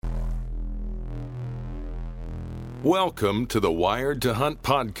Welcome to the Wired to Hunt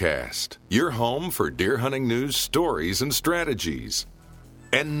podcast, your home for deer hunting news, stories, and strategies.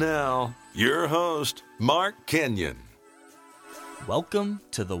 And now, your host, Mark Kenyon. Welcome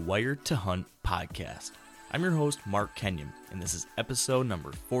to the Wired to Hunt podcast. I'm your host, Mark Kenyon, and this is episode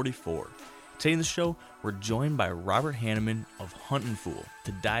number 44. Today in the show, we're joined by Robert Hanneman of Huntin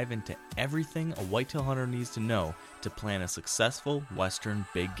to dive into everything a whitetail hunter needs to know to plan a successful Western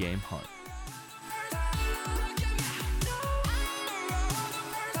big game hunt.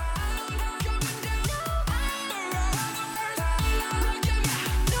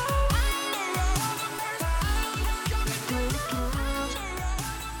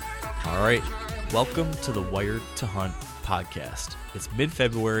 All right, welcome to the Wired to Hunt podcast. It's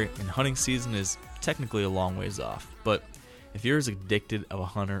mid-February and hunting season is technically a long ways off, but if you're as addicted of a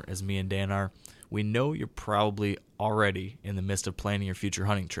hunter as me and Dan are, we know you're probably already in the midst of planning your future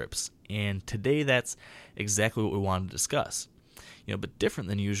hunting trips, and today that's exactly what we wanted to discuss. But different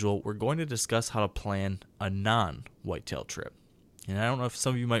than usual, we're going to discuss how to plan a non-whitetail trip. And I don't know if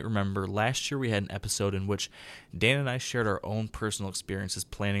some of you might remember, last year we had an episode in which Dan and I shared our own personal experiences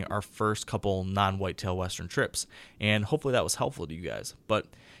planning our first couple non-whitetail Western trips. And hopefully that was helpful to you guys. But,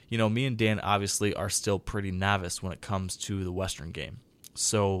 me and Dan obviously are still pretty novice when it comes to the Western game.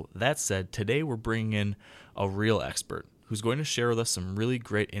 So that said, today we're bringing in a real expert who's going to share with us some really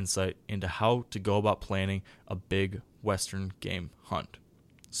great insight into how to go about planning a big Western game hunt.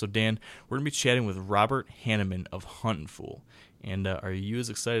 So Dan, we're going to be chatting with Robert Hanneman of Huntin. And are you as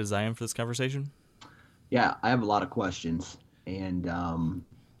excited as I am for this conversation? Yeah, I have a lot of questions, and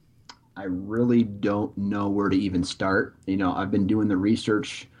I really don't know where to even start. I've been doing the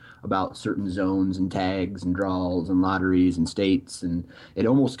research about certain zones and tags and draws and lotteries and states, and it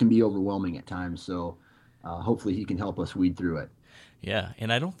almost can be overwhelming at times. So hopefully he can help us weed through it. Yeah,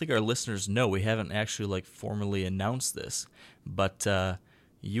 and I don't think our listeners know. We haven't actually formally announced this, but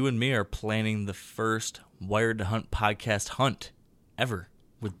you and me are planning the first Wired to Hunt podcast hunt ever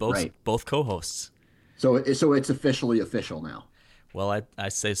with both co-hosts. So it's officially official now. Well, I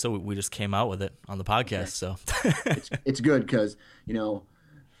say so. We just came out with it on the podcast, okay. So it's good because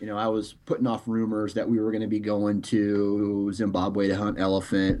I was putting off rumors that we were going to be going to Zimbabwe to hunt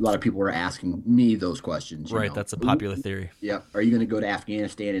elephant. A lot of people were asking me those questions. Right, that's a popular theory. Yeah, are you going to go to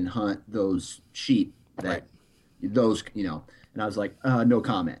Afghanistan and hunt those sheep? Those. And I was like, no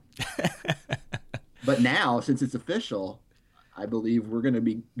comment. But now, since it's official, I believe we're going to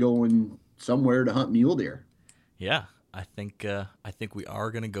be going somewhere to hunt mule deer. Yeah, I think we are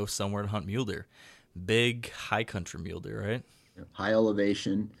going to go somewhere to hunt mule deer. Big, high country mule deer, right? High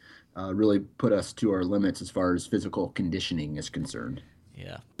elevation, really put us to our limits as far as physical conditioning is concerned.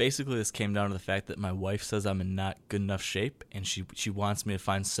 Yeah, basically this came down to the fact that my wife says I'm in not good enough shape, and she wants me to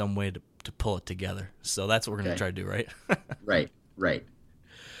find some way to pull it together. So that's what we're going to try to do, right? Right.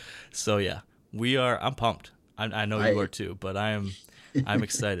 So yeah, I'm pumped. I know you are too, but I'm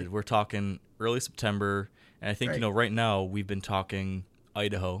excited. We're talking early September, and I think, right now we've been talking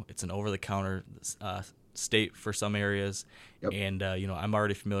Idaho. It's an over-the-counter state for some areas, yep. And I'm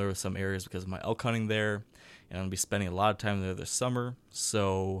already familiar with some areas because of my elk hunting there, and I'm going to be spending a lot of time there this summer.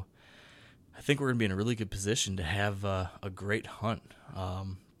 So I think we're going to be in a really good position to have a great hunt.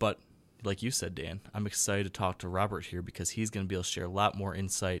 But like you said, Dan, I'm excited to talk to Robert here because he's going to be able to share a lot more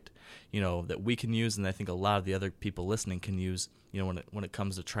insight, that we can use, and I think a lot of the other people listening can use, when it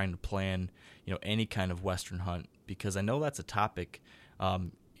comes to trying to plan, any kind of Western hunt. Because I know that's a topic,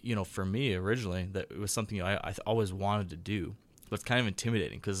 for me originally, that it was something I always wanted to do, but it's kind of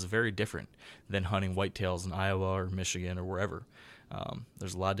intimidating because it's very different than hunting whitetails in Iowa or Michigan or wherever.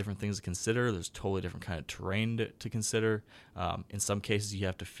 There's a lot of different things to consider. There's totally different kind of terrain to consider. In some cases, you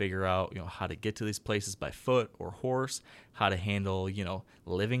have to figure out, how to get to these places by foot or horse, how to handle,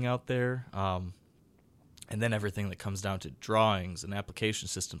 living out there, and then everything that comes down to drawings and application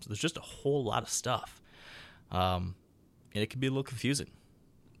systems. There's just a whole lot of stuff, and it can be a little confusing.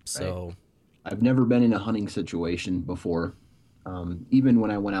 So, right. I've never been in a hunting situation before. Even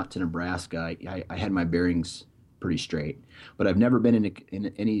when I went out to Nebraska, I had my bearings pretty straight, but I've never been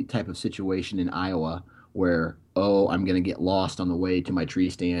in any type of situation in Iowa where, I'm going to get lost on the way to my tree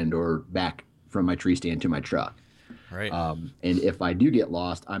stand or back from my tree stand to my truck. Right. And if I do get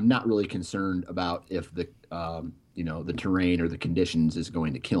lost, I'm not really concerned about if the terrain or the conditions is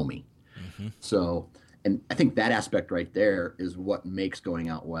going to kill me. Mm-hmm. So, and I think that aspect right there is what makes going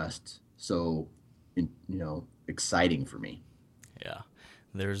out west so, exciting for me. Yeah.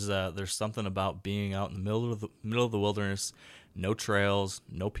 There's something about being out in the middle of the wilderness, no trails,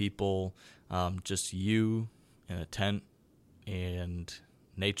 no people, just you in a tent and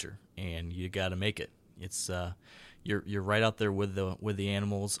nature, and you got to make it. It's you're right out there with the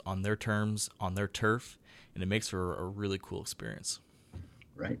animals on their terms, on their turf, and it makes for a really cool experience.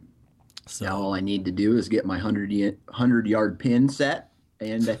 Right. So now all I need to do is get my 100-yard pin set,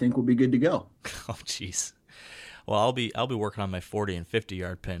 and I think we'll be good to go. Oh, jeez. Well, I'll be working on my 40 and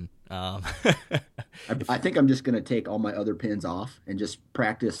 50-yard pin. I think I'm just going to take all my other pins off and just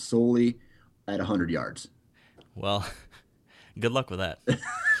practice solely at 100 yards. Well, good luck with that.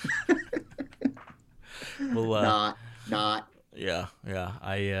 Well, not. Yeah.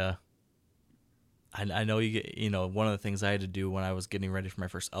 I know one of the things I had to do when I was getting ready for my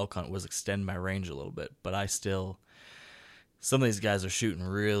first elk hunt was extend my range a little bit, but some of these guys are shooting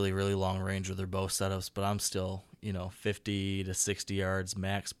really, really long range with their bow setups, but I'm still, 50 to 60 yards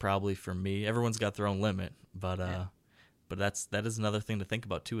max probably for me. Everyone's got their own limit, but that is another thing to think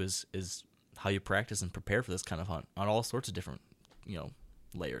about too, is how you practice and prepare for this kind of hunt on all sorts of different,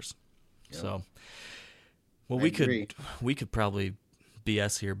 layers. Yep. So, well, we could probably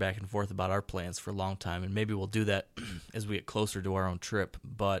BS here back and forth about our plans for a long time, and maybe we'll do that as we get closer to our own trip,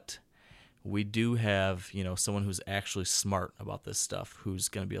 but we do have, someone who's actually smart about this stuff, who's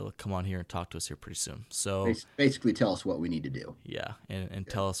going to be able to come on here and talk to us here pretty soon. So basically tell us what we need to do. Yeah, and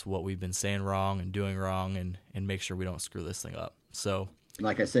tell us what we've been saying wrong and doing wrong, and make sure we don't screw this thing up. So,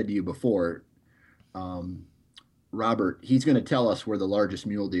 like I said to you before, Robert, he's going to tell us where the largest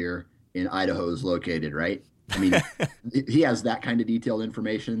mule deer in Idaho is located, right? I mean, he has that kind of detailed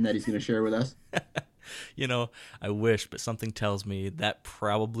information that he's going to share with us. I wish, but something tells me that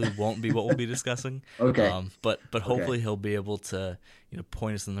probably won't be what we'll be discussing. Okay. But hopefully he'll be able to,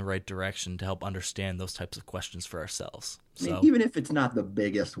 point us in the right direction to help understand those types of questions for ourselves. Even if it's not the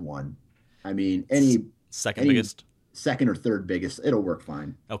biggest one, any biggest, second or third biggest, it'll work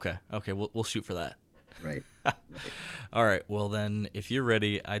fine. Okay. We'll shoot for that. Right. All right. Well, then, if you're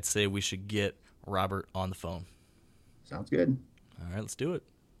ready, I'd say we should get Robert on the phone. Sounds good. All right, let's do it.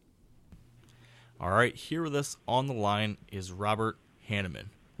 All right, here with us on the line is Robert Hanneman.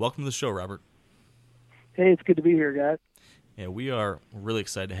 Welcome to the show, Robert. Hey, it's good to be here, guys. Yeah, we are really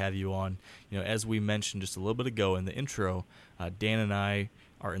excited to have you on. As we mentioned just a little bit ago in the intro, Dan and I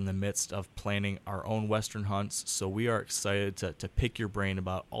are in the midst of planning our own Western hunts, so we are excited to pick your brain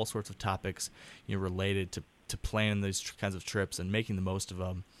about all sorts of topics related to planning these kinds of trips and making the most of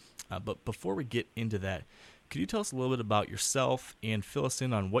them. But before we get into that, could you tell us a little bit about yourself and fill us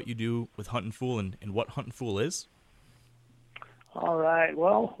in on what you do with Huntin' Fool and what Huntin' Fool is? All right.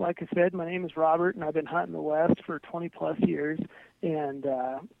 Well, like I said, my name is Robert, and I've been hunting the West for 20-plus years. And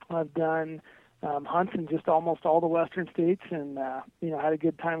I've done hunts in just almost all the Western states and, had a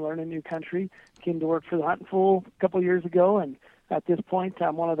good time learning new country. Came to work for the Huntin' Fool a couple of years ago, and at this point,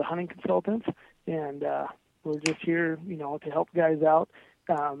 I'm one of the hunting consultants. And we're just here, to help guys out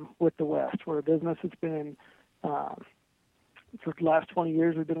with the West. We're a business that's been for the last 20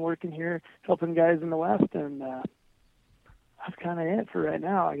 years we've been working here helping guys in the West, and that's kind of it for right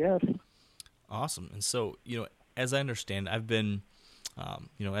now, I guess. Awesome. And so, as I understand, I've been,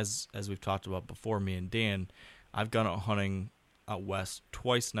 as we've talked about before, me and Dan, I've gone out hunting out west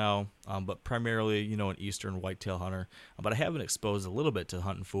twice now, but primarily, an eastern whitetail hunter. But I have been exposed a little bit to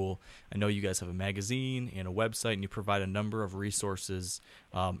Huntin' Fool. I know you guys have a magazine and a website, and you provide a number of resources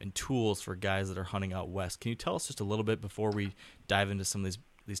and tools for guys that are hunting out west. Can you tell us just a little bit before we dive into some of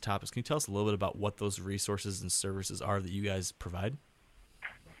these topics? Can you tell us a little bit about what those resources and services are that you guys provide?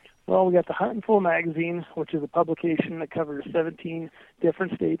 Well, we got the Huntin' Fool magazine, which is a publication that covers 17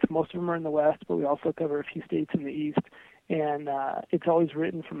 different states. Most of them are in the West, but we also cover a few states in the East. And it's always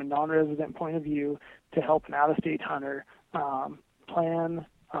written from a non-resident point of view to help an out-of-state hunter plan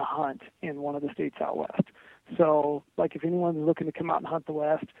a hunt in one of the states out west. So, like, if anyone's looking to come out and hunt the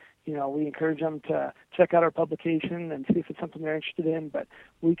West, we encourage them to check out our publication and see if it's something they're interested in. But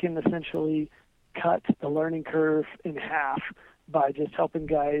we can essentially cut the learning curve in half by just helping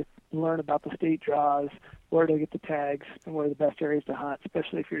guys learn about the state draws, where to get the tags, and where are the best areas to hunt,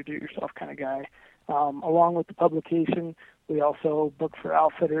 especially if you're a do-it-yourself kind of guy. Along with the publication, we also book for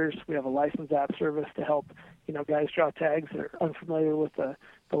outfitters. We have a license app service to help, guys draw tags that are unfamiliar with the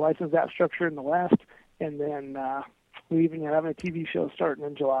license app structure in the West. And then we even are having a TV show starting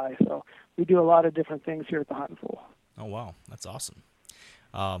in July. So we do a lot of different things here at the Huntin' Fool. Oh, wow. That's awesome.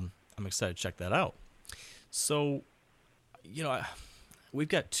 I'm excited to check that out. So, we've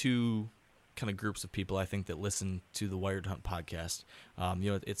got two kind of groups of people, I think, that listen to the Wired Hunt podcast.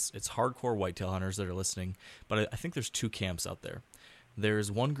 It's hardcore whitetail hunters that are listening, but I think there's two camps out there.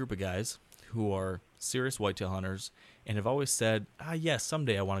 There's one group of guys who are serious whitetail hunters and have always said, yes,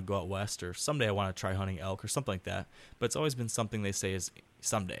 someday I want to go out west, or someday I want to try hunting elk, or something like that. But it's always been something they say is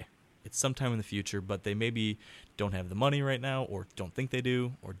someday. it's sometime in the future, but they maybe don't have the money right now, or don't think they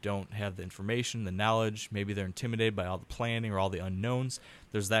do, or don't have the information, the knowledge. Maybe they're intimidated by all the planning or all the unknowns.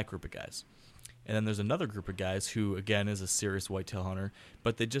 There's that group of guys. And then there's another group of guys who, again, is a serious whitetail hunter,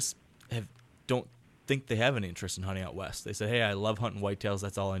 but they just don't think they have any interest in hunting out west. They say, hey, I love hunting whitetails,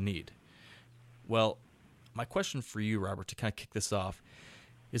 that's all I need. Well, my question for you, Robert, to kind of kick this off,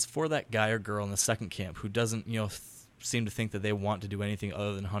 is for that guy or girl in the second camp who doesn't, seem to think that they want to do anything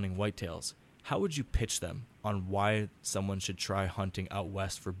other than hunting whitetails. How would you pitch them on why someone should try hunting out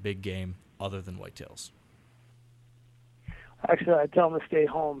west for big game other than whitetails? Actually, I'd tell them to stay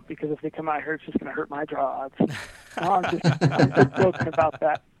home, because if they come out here, it's just going to hurt my draw odds. I'm just joking about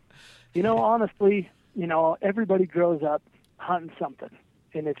that. Honestly, everybody grows up hunting something,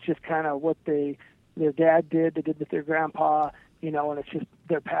 and it's just kind of what their dad did, they did with their grandpa, and it's just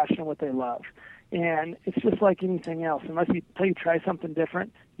their passion, what they love. And it's just like anything else. Unless you try something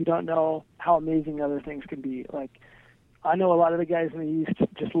different, you don't know how amazing other things can be. Like, I know a lot of the guys in the East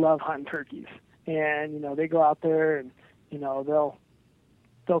just love hunting turkeys. And, they go out there and,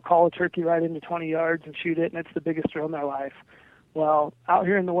 they'll call a turkey right into 20 yards and shoot it, and it's the biggest thrill in their life. Well, out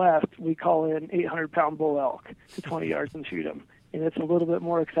here in the West, we call in 800-pound bull elk to 20 yards and shoot them. And it's a little bit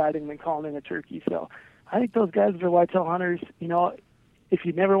more exciting than calling in a turkey. So I think those guys that are whitetail hunters, if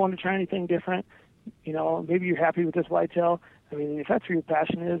you never want to try anything different, maybe you're happy with this whitetail. I mean, if that's where your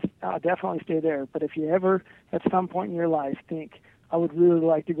passion is, definitely stay there. But if you ever, at some point in your life, think, I would really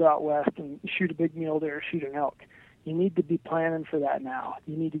like to go out west and shoot a big mule deer or shoot an elk, you need to be planning for that now.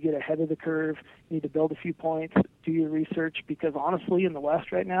 You need to get ahead of the curve. You need to build a few points, do your research, because honestly, in the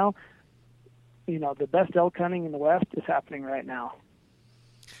West right now, the best elk hunting in the West is happening right now.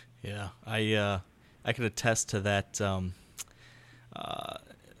 Yeah, I could attest to that.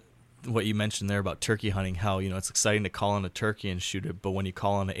 What you mentioned there about turkey hunting, how it's exciting to call in a turkey and shoot it, but when you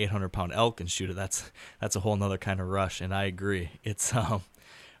call in an 800-pound elk and shoot it, that's a whole nother kind of rush. And I agree, it's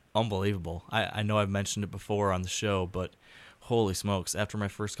unbelievable. I know I've mentioned it before on the show, but holy smokes! After my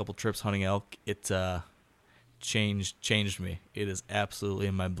first couple trips hunting elk, it changed me. It is absolutely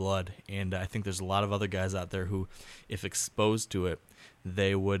in my blood, and I think there's a lot of other guys out there who, if exposed to it,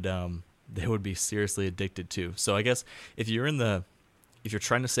 they would be seriously addicted to. So I guess if you're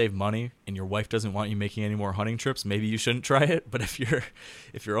trying to save money and your wife doesn't want you making any more hunting trips, maybe you shouldn't try it. But if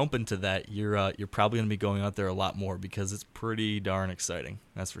you're open to that, you're probably going to be going out there a lot more, because it's pretty darn exciting.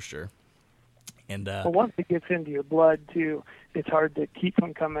 That's for sure. And well, once it gets into your blood too, it's hard to keep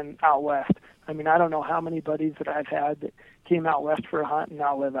from coming out west. I mean, I don't know how many buddies that I've had that came out west for a hunt and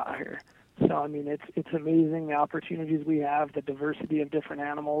now live out here. So, I mean, it's amazing the opportunities we have, the diversity of different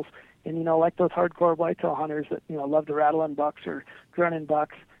animals. And, like those hardcore whitetail hunters that, love to rattle in bucks or grunt in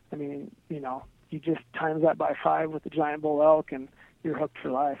bucks. I mean, you just times that by 5 with the giant bull elk and you're hooked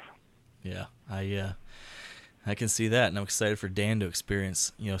for life. Yeah, I can see that. And I'm excited for Dan to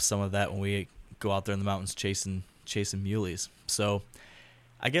experience, some of that when we go out there in the mountains chasing muleys. So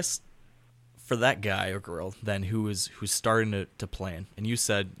I guess for that guy or girl then who's starting to plan, and you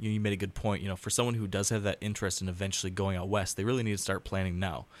said, you made a good point, for someone who does have that interest in eventually going out west, they really need to start planning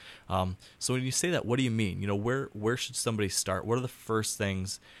now. So when you say that, what do you mean? Where should somebody start? What are the first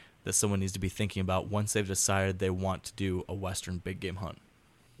things that someone needs to be thinking about once they've decided they want to do a western big game hunt?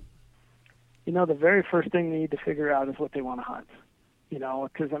 The very first thing they need to figure out is what they want to hunt,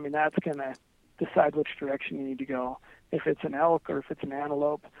 because, I mean, that's going to decide which direction you need to go. If it's an elk or if it's an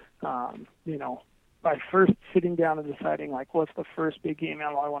antelope, by first sitting down and deciding, like, what's the first big game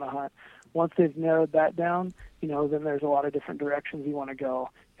animal I want to hunt. Once they've narrowed that down, then there's a lot of different directions you want to go.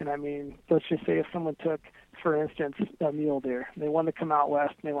 And, I mean, let's just say if someone took, for instance, a mule deer. They want to come out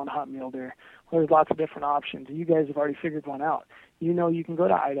west and they want to hunt mule deer. Well, there's lots of different options. You guys have already figured one out. You can go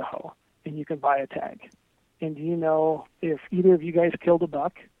to Idaho and you can buy a tag. And if either of you guys killed a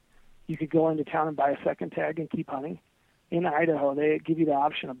buck, you could go into town and buy a second tag and keep hunting. In Idaho, they give you the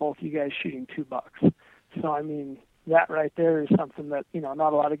option of both you guys shooting 2 bucks. So, I mean, that right there is something that,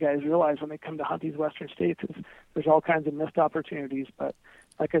 not a lot of guys realize when they come to hunt these western states. Is there's all kinds of missed opportunities. But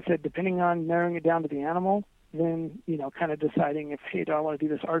like I said, depending on narrowing it down to the animal, then, kind of deciding if, hey, do I want to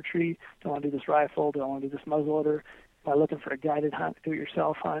do this archery? Do I want to do this rifle? Do I want to do this muzzleloader? Am I looking for a guided hunt,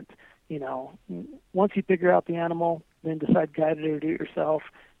 do-it-yourself hunt? Once you figure out the animal, then decide guided or do-it-yourself,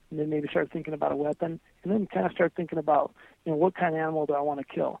 and then maybe start thinking about a weapon, and then kind of start thinking about, what kind of animal do I want to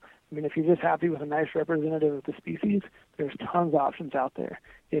kill? I mean, if you're just happy with a nice representative of the species, there's tons of options out there.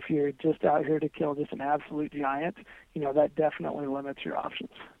 If you're just out here to kill just an absolute giant, that definitely limits your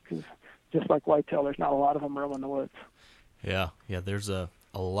options. Because just like whitetail, there's not a lot of them roaming the woods. Yeah, there's a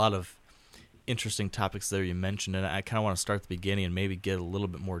lot of interesting topics there you mentioned, and I kind of want to start at the beginning and maybe get a little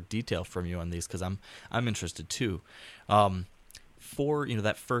bit more detail from you on these because I'm interested too. For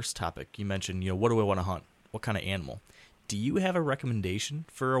that first topic you mentioned, what do I want to hunt? What kind of animal? Do you have a recommendation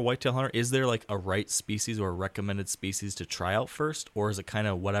for a whitetail hunter? Is there like a right species or a recommended species to try out first, or is it kind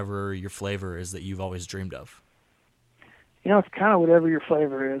of whatever your flavor is that you've always dreamed of? It's kind of whatever your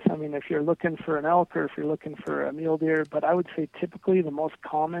flavor is. I mean, if you're looking for an elk or if you're looking for a mule deer, but I would say typically the most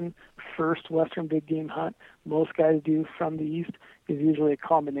common first Western big game hunt most guys do from the east is usually a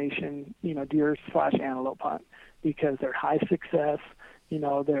combination, deer/antelope hunt because they're high success.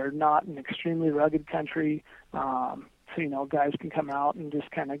 They're not an extremely rugged country. So, guys can come out and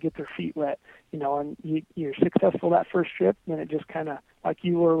just kind of get their feet wet, and you're successful that first trip, then it just kind of, like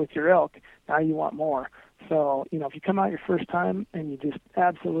you were with your elk, now you want more. So, if you come out your first time and you just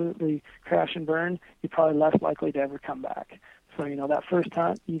absolutely crash and burn, you're probably less likely to ever come back. So, that first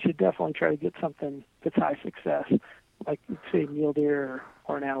hunt, you should definitely try to get something that's high success, like, say, mule deer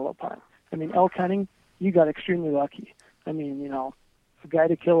or an antelope hunt. I mean, elk hunting, you got extremely lucky. I mean, a guy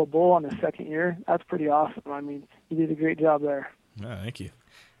to kill a bull on his second year, that's pretty awesome. I mean, you did a great job there. Oh, thank you.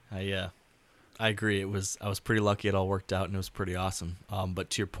 I agree. I was pretty lucky it all worked out, and it was pretty awesome.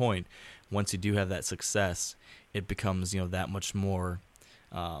 But to your point, once you do have that success, it becomes that much more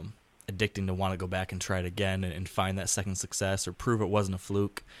addicting to want to go back and try it again and find that second success or prove it wasn't a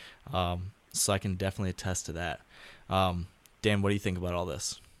fluke. So I can definitely attest to that. Dan, what do you think about all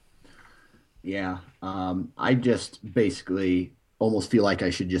this? Yeah, I just basically almost feel like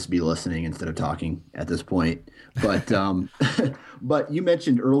I should just be listening instead of talking at this point. But but you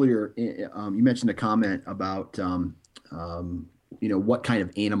mentioned earlier, you mentioned a comment about what kind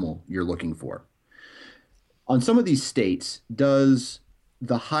of animal you're looking for. On some of these states, does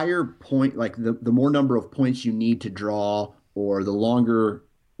the higher point, like the more number of points you need to draw, or the longer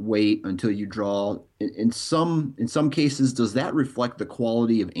wait until you draw, in some cases, does that reflect the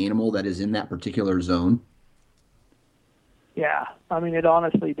quality of animal that is in that particular zone? Yeah, I mean, it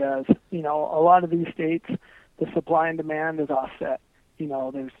honestly does. A lot of these states, the supply and demand is offset.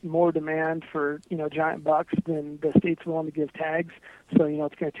 There's more demand for, giant bucks than the state's willing to give tags. So,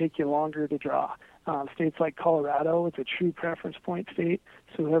 it's going to take you longer to draw. States like Colorado, it's a true preference point state.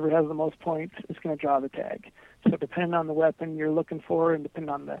 So whoever has the most points is going to draw the tag. So depending on the weapon you're looking for and depending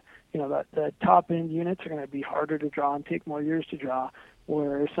on the top end units are going to be harder to draw and take more years to draw,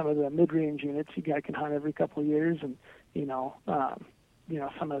 where some of the mid-range units you guy can hunt every couple of years, and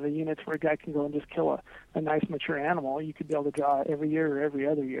some of the units where a guy can go and just kill a nice mature animal, you could be able to draw every year or every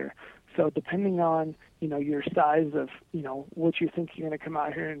other year. So depending on, your size of, what you think you're going to come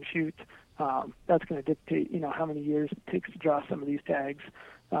out here and shoot, that's going to dictate, how many years it takes to draw some of these tags.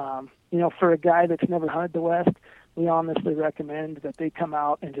 For a guy that's never hunted the West, we honestly recommend that they come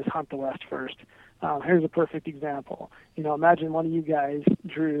out and just hunt the West first. Here's a perfect example. Imagine one of you guys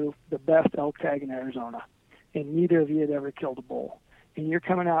drew the best elk tag in Arizona, and neither of you had ever killed a bull. And you're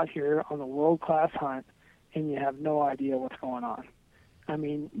coming out here on a world-class hunt, and you have no idea what's going on. I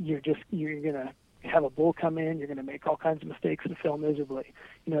mean, you're going to have a bull come in, you're going to make all kinds of mistakes and fail miserably.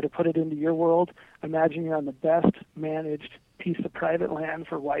 To put it into your world, imagine you're on the best managed piece of private land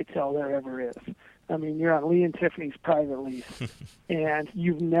for whitetail there ever is. I mean, you're on Lee and Tiffany's private lease, and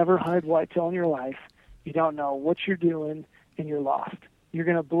you've never hunted whitetail in your life. You don't know what you're doing, and you're lost. You're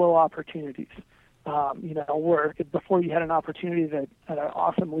going to blow opportunities. Where before you had an opportunity at an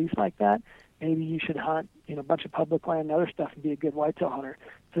awesome lease like that, maybe you should hunt a bunch of public land and other stuff and be a good whitetail hunter.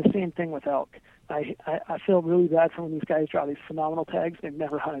 It's the same thing with elk. I feel really bad for when these guys draw these phenomenal tags. They've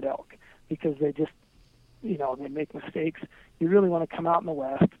never hunted elk because they just, they make mistakes. You really want to come out in the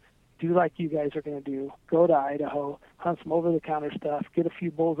West, do like you guys are going to do, go to Idaho, hunt some over-the-counter stuff, get a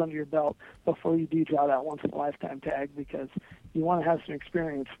few bulls under your belt before you do draw that once-in-a-lifetime tag, because you want to have some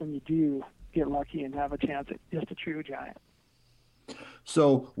experience when you do get lucky and have a chance at just a true giant.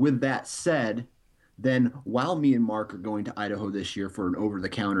 So with that said, then while me and Mark are going to Idaho this year for an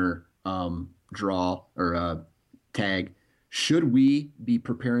over-the-counter draw or tag, should we be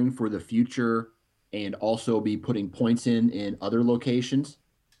preparing for the future and also be putting points in other locations?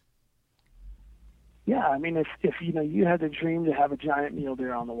 Yeah, I mean, if you had the dream to have a giant mule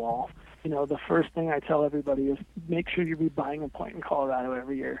deer on the wall, the first thing I tell everybody is make sure you be buying a point in Colorado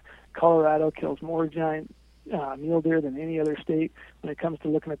every year. Colorado kills more giant mule deer than any other state when it comes to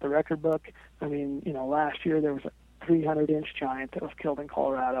looking at the record book. I mean, last year there was a 300-inch giant that was killed in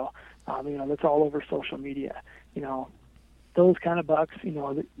Colorado. That's all over social media. Those kind of bucks,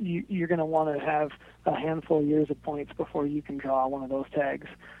 you're going to want to have a handful of years of points before you can draw one of those tags.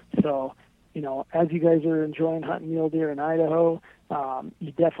 So, as you guys are enjoying hunting mule deer in Idaho,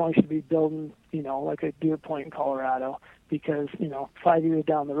 you definitely should be building, like a deer point in Colorado, because, 5 years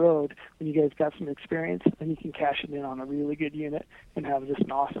down the road, when you guys got some experience, then you can cash it in on a really good unit and have just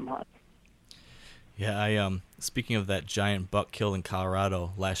an awesome hunt. Yeah, speaking of that giant buck killed in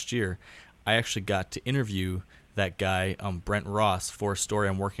Colorado last year, I actually got to interview that guy, Brent Ross, for a story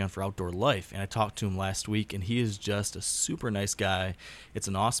I'm working on for Outdoor Life, and I talked to him last week, and he is just a super nice guy. It's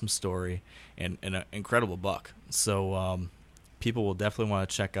an awesome story and an incredible buck. So people will definitely want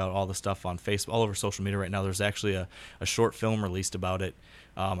to check out all the stuff on Facebook, all over social media right now. There's actually a short film released about it,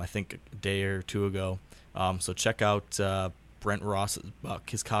 I think a day or two ago. So check out Brent Ross's buck,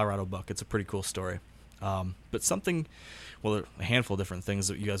 his Colorado buck. It's a pretty cool story. But something, well, a handful of different things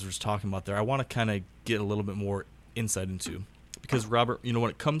that you guys were just talking about there, I want to kind of get a little bit more insight into. Because, Robert, when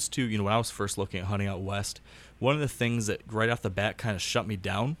it comes to, when I was first looking at hunting out west, one of the things that right off the bat kind of shut me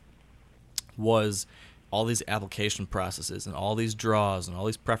down was all these application processes and all these draws and all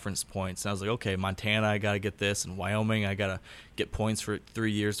these preference points. And I was like, okay, Montana, I got to get this. And Wyoming, I got to get points for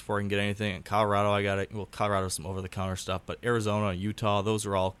 3 years before I can get anything. And Colorado, Colorado's some over-the-counter stuff. But Arizona, Utah, those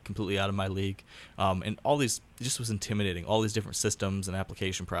are all completely out of my league. And all these, it just was intimidating, all these different systems and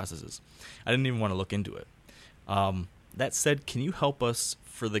application processes. I didn't even want to look into it. That said, can you help us,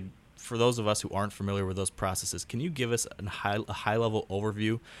 for those of us who aren't familiar with those processes, can you give us a high-level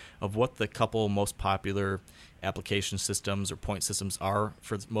overview of what the couple most popular application systems or point systems are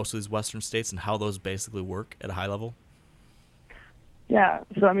for most of these western states and how those basically work at a high level? Yeah,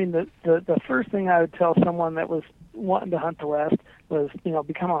 so the first thing I would tell someone that was wanting to hunt the West was,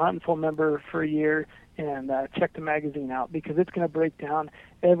 become a Huntingful member for a year and check the magazine out, because it's going to break down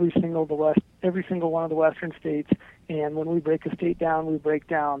every single one of the western states. And when we break a state down, we break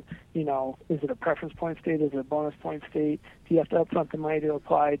down, is it a preference point state? Is it a bonus point state? Do you have to upfront the money to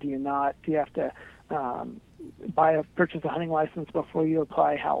apply? Do you not? Do you have to purchase a hunting license before you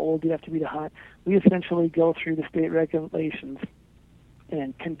apply? How old do you have to be to hunt? We essentially go through the state regulations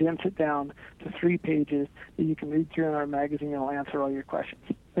and condense it down to 3 pages that you can read through in our magazine, and it'll answer all your questions.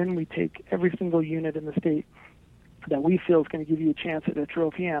 Then we take every single unit in the state that we feel is going to give you a chance at a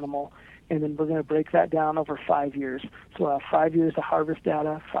trophy animal, and then we're going to break that down over 5 years. So we'll have 5 years of harvest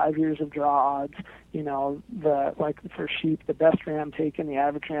data, 5 years of draw odds, like for sheep, the best ram taken, the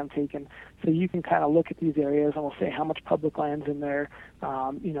average ram taken. So you can kind of look at these areas and we'll say how much public land's in there.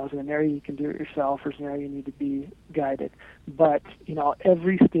 Is it an area you can do it yourself, or is it an area you need to be guided? But,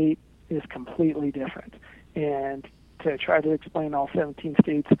 every state is completely different. And to try to explain all 17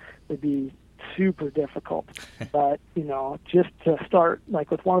 states would be super difficult. But, just to start,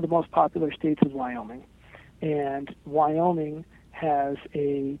 like with one of the most popular states is Wyoming. And Wyoming has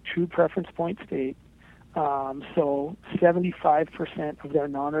a true preference point state. So 75% of their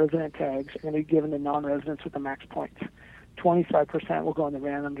non-resident tags are going to be given to non-residents with the max points. 25% will go in the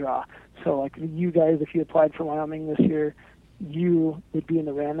random draw. So like you guys, if you applied for Wyoming this year, you would be in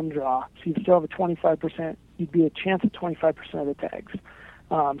the random draw. So you'd still have a 25%, you'd be a chance at 25% of the tags.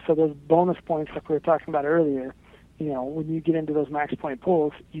 So those bonus points, like we were talking about earlier, when you get into those max point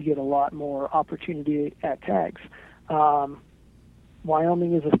pools, you get a lot more opportunity at tags.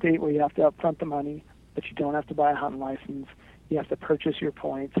 Wyoming is a state where you have to upfront the money, but you don't have to buy a hunting license. You have to purchase your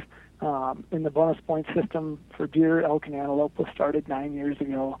points. And the bonus point system for deer, elk, and antelope was started 9 years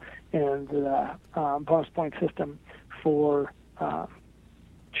ago, and the bonus point system for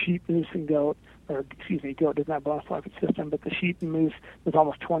sheep, moose, and goat, goat doesn't have bonus point system, but the sheep and moose was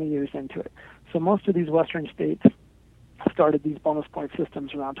almost 20 years into it. So most of these western states started these bonus point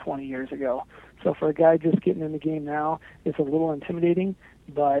systems around 20 years ago. So for a guy just getting in the game now, it's a little intimidating,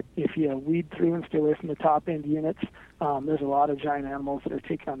 but if you weed through and stay away from the top end units, there's a lot of giant animals that are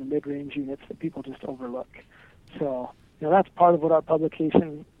taking on the mid-range units that people just overlook. So, that's part of what our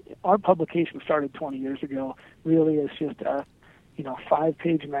publication started 20 years ago. Really is just a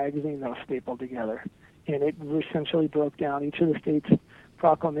 5-page magazine that was stapled together. And it essentially broke down each of the state's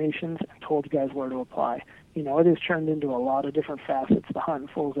proclamations and told you guys where to apply. It has turned into a lot of different facets. The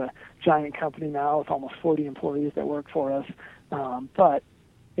Huntingful is a giant company now with almost 40 employees that work for us. But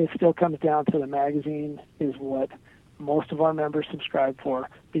it still comes down to the magazine is what most of our members subscribe for,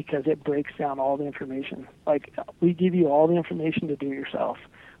 because it breaks down all the information. Like, we give you all the information to do it yourself.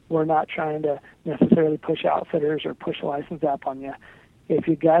 We're not trying to necessarily push outfitters or push a license app on you. If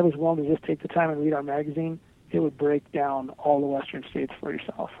your guy was willing to just take the time and read our magazine, it would break down all the western states for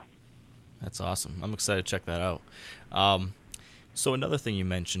yourself. That's awesome. I'm excited to check that out. So another thing you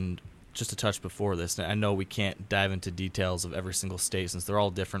mentioned, just to touch before this, I know we can't dive into details of every single state since they're all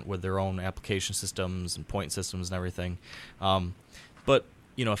different with their own application systems and point systems and everything. But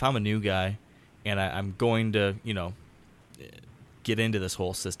if I'm a new guy and I'm going to, get into this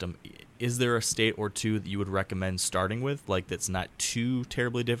whole system, is there a state or two that you would recommend starting with, like that's not too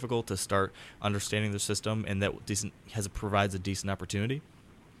terribly difficult to start understanding the system and that provides a decent opportunity?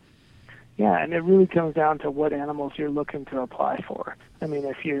 Yeah, and it really comes down to what animals you're looking to apply for. I mean,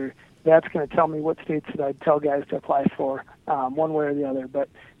 that's going to tell me what states that I'd tell guys to apply for, one way or the other. But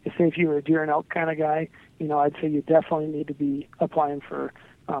if you were a deer and elk kind of guy, I'd say you definitely need to be applying for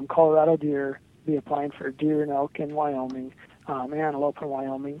Colorado deer, be applying for deer and elk in Wyoming, antelope in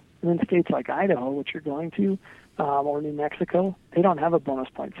Wyoming. And then states like Idaho, which you're going to, or New Mexico, they don't have a bonus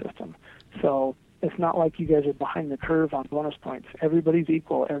point system. So it's not like you guys are behind the curve on bonus points. Everybody's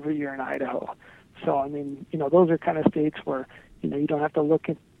equal every year in Idaho. So, I mean, those are kind of states where, you don't have to look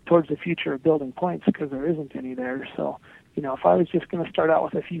towards the future of building points because there isn't any there. So, if I was just going to start out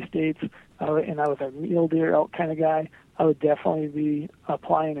with a few states and I was a mule deer elk kind of guy, I would definitely be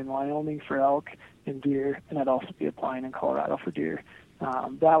applying in Wyoming for elk and deer, and I'd also be applying in Colorado for deer.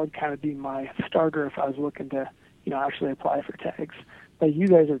 That would kind of be my starter if I was looking to, actually apply for tags. But you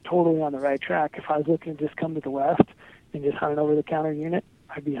guys are totally on the right track. If I was looking to just come to the West and just hunt an over-the-counter unit,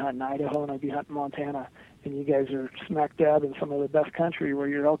 I'd be hunting Idaho and I'd be hunting Montana. And you guys are smack dab in some of the best country where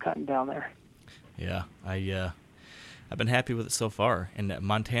you're elk hunting down there. Yeah, I've been happy with it so far. And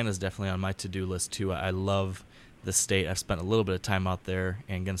Montana's definitely on my to-do list too. I love the state. I've spent a little bit of time out there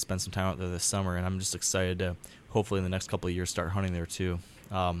and going to spend some time out there this summer. And I'm just excited to hopefully in the next couple of years start hunting there too.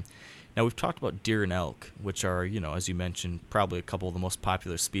 Now, we've talked about deer and elk, which are, as you mentioned, probably a couple of the most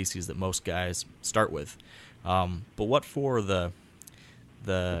popular species that most guys start with. But what for the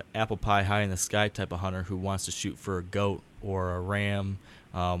apple pie high in the sky type of hunter who wants to shoot for a goat or a ram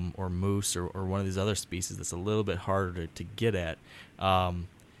or moose or one of these other species that's a little bit harder to get at?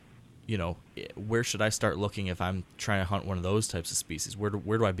 Where should I start looking if I'm trying to hunt one of those types of species? Where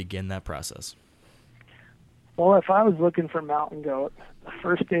do I begin that process? Well, if I was looking for mountain goat, the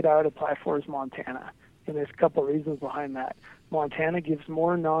first state I would apply for is Montana. And there's a couple of reasons behind that. Montana gives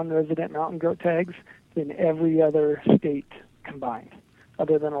more non-resident mountain goat tags than every other state combined,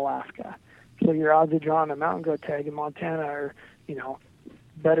 other than Alaska. So your odds of drawing a mountain goat tag in Montana are,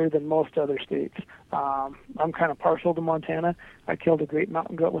 better than most other states. I'm kind of partial to Montana. I killed a great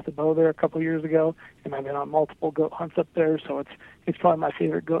mountain goat with a bow there a couple of years ago, and I've been on multiple goat hunts up there, so it's probably my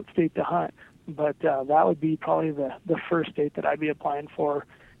favorite goat state to hunt. But that would be probably the first state that I'd be applying for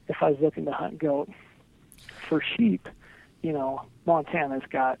if I was looking to hunt goat. For sheep, Montana's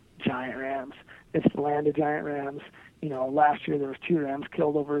got giant rams. It's the land of giant rams. Last year there was 2 rams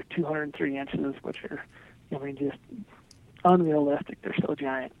killed over 203 inches, which are, just unrealistic. They're so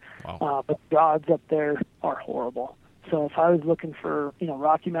giant. Wow. But the odds up there are horrible. So if I was looking for,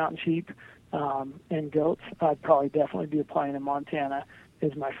 Rocky Mountain sheep and goats, I'd probably definitely be applying in Montana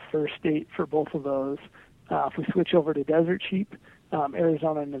is my first state for both of those. If we switch over to desert sheep,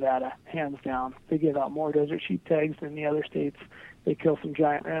 Arizona and Nevada, hands down. They give out more desert sheep tags than the other states. They kill some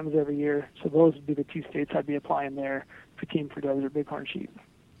giant rams every year. So those would be the 2 states I'd be applying there for team for desert bighorn sheep.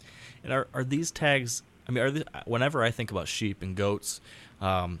 And are these tags, whenever I think about sheep and goats,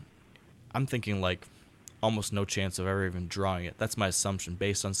 I'm thinking like almost no chance of ever even drawing it. That's my assumption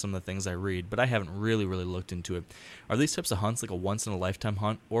based on some of the things I read, but I haven't really looked into it. Are these types of hunts like a once-in-a-lifetime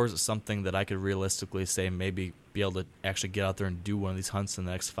hunt, or is it something that I could realistically say maybe be able to actually get out there and do one of these hunts in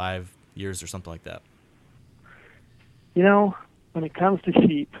the next 5 years or something like that? When it comes to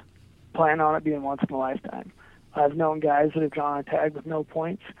sheep, plan on it being once in a lifetime. I've known guys that have drawn a tag with no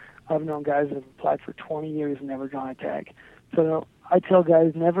points. I've known guys that have applied for 20 years and never drawn a tag. So I tell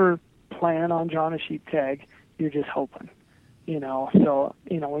guys never plan on drawing a sheep tag. You're just hoping. So,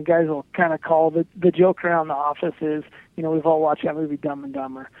 when guys will kind of call the joke around the office is, we've all watched that movie Dumb and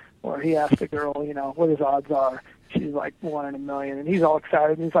Dumber, where he asked the girl, what his odds are. She's like 1 in a million, and he's all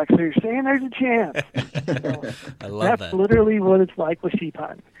excited. And he's like, so you're saying there's a chance? I love that. That's literally what it's like with sheep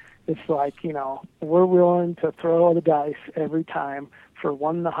hunting. It's like, we're willing to throw the dice every time for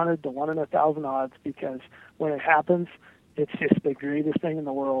 1 in 100 to 1 in 1,000 odds, because when it happens, it's just the greatest thing in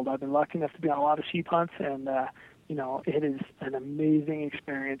the world. I've been lucky enough to be on a lot of sheep hunts, and, it is an amazing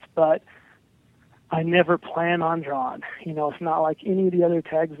experience. But I never plan on drawing. It's not like any of the other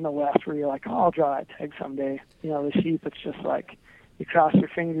tags in the West where you're like, oh, I'll draw that tag someday. The sheep, it's just like you cross your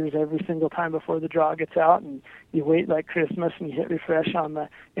fingers every single time before the draw gets out, and you wait like Christmas and you hit refresh on the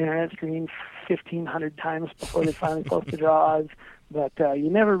internet screen 1,500 times before they finally post the draw odds. But you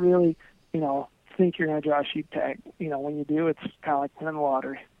never really, think you're going to draw a sheep tag. When you do, it's kind of like winning the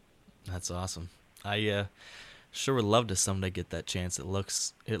lottery. That's awesome. I sure would love to someday get that chance. It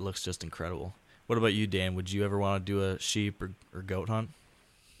looks just incredible. What about you, Dan? Would you ever want to do a sheep or goat hunt?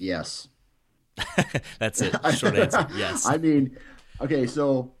 Yes. That's it. Short answer. Yes. I mean, okay,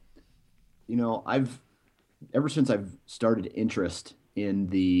 so ever since I've started interest in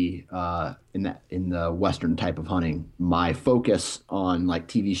the Western type of hunting, my focus on like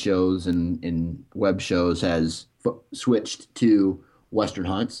TV shows and web shows has switched to Western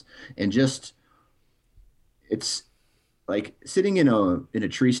hunts, and just it's like sitting in a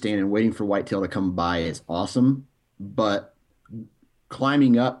tree stand and waiting for whitetail to come by is awesome, but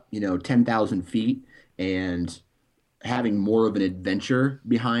climbing up 10,000 feet and having more of an adventure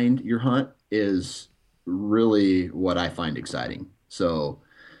behind your hunt is really what I find exciting. So,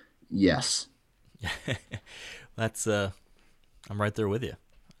 yes. That's I'm right there with you.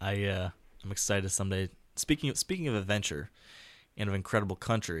 I'm excited someday. Speaking of adventure and of incredible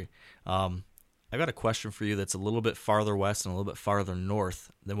country, I got a question for you that's a little bit farther west and a little bit farther north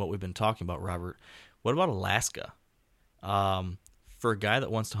than what we've been talking about, Robert. What about Alaska? For a guy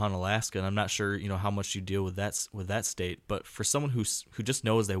that wants to hunt Alaska, and I'm not sure how much you deal with that state, but for someone who just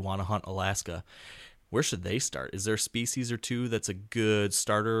knows they want to hunt Alaska, where should they start? Is there a species or two that's a good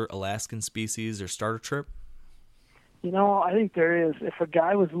starter Alaskan species or starter trip? I think there is. If a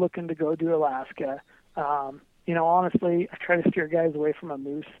guy was looking to go do Alaska, honestly, I try to steer guys away from a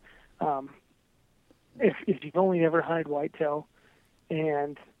moose. If you've only ever hunted whitetail,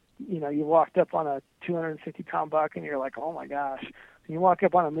 and you walked up on a 250-pound buck and you're like, oh my gosh. When you walk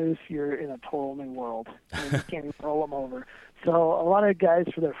up on a moose, you're in a total new world. I mean, you can't even roll them over. So a lot of guys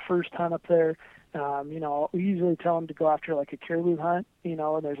for their first hunt up there, we usually tell them to go after like a caribou hunt, and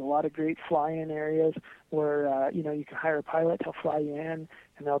there's a lot of great fly-in areas where, you can hire a pilot, he'll fly you in,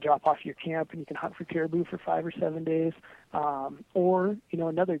 and they'll drop off your camp, and you can hunt for caribou for 5 or 7 days. Or,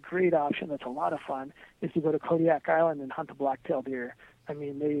 another great option that's a lot of fun is to go to Kodiak Island and hunt the black-tailed deer. I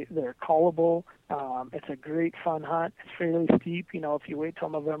mean, they're callable. It's a great fun hunt. It's fairly steep. If you wait till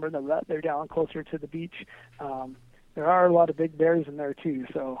November in the rut, they're down closer to the beach. There are a lot of big bears in there too.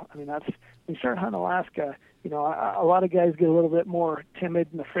 So, I mean, when you start hunting Alaska, a lot of guys get a little bit more timid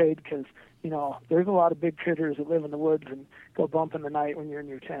and afraid because, there's a lot of big critters that live in the woods and go bump in the night when you're in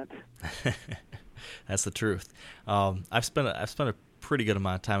your tent. That's the truth. I've spent a pretty good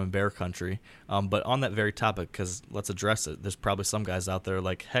amount of time in bear country, but on that very topic, because let's address it, there's probably some guys out there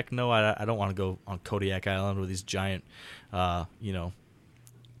like, heck no, I don't want to go on Kodiak Island with these giant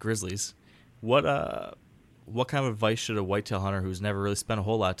grizzlies. What kind of advice should a whitetail hunter who's never really spent a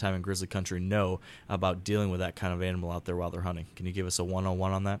whole lot of time in grizzly country know about dealing with that kind of animal out there while they're hunting? Can you give us a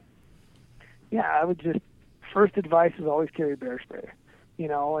one-on-one on that? Yeah, I would just, first advice is always carry bear spray,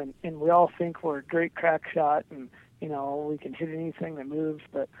 and we all think we're a great crack shot and, we can hit anything that moves,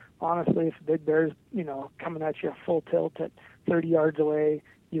 but honestly, if a big bear's, coming at you full tilt at 30 yards away,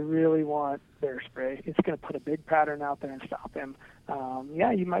 you really want bear spray. It's going to put a big pattern out there and stop him.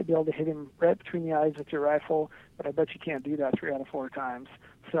 You might be able to hit him right between the eyes with your rifle, but I bet you can't do that 3 out of 4 times.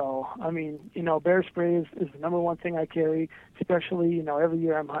 So, I mean, bear spray is the number one thing I carry, especially, every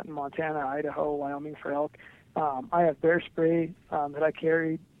year I'm hunting Montana, Idaho, Wyoming for elk. I have bear spray that I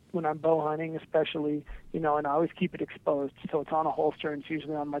carry when I'm bow hunting, especially, and I always keep it exposed. So it's on a holster and it's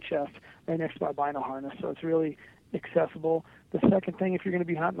usually on my chest right next to my bino harness. So it's really accessible. The second thing, if you're going to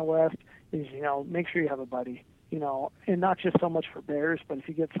be hunting the West, is, make sure you have a buddy, and not just so much for bears, but if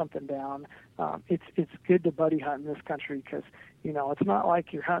you get something down, it's good to buddy hunt in this country because, it's not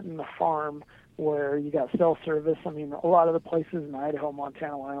like you're hunting a farm where you got cell service. I mean, a lot of the places in Idaho,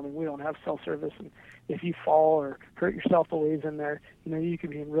 Montana, Wyoming, we don't have cell service, and if you fall or hurt yourself a ways in there, you could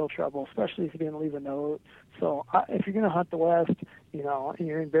be in real trouble, especially if you didn't leave a note. So if you're going to hunt the West, and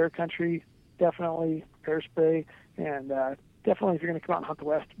you're in bear country, definitely bear spray, and definitely if you're going to come out and hunt the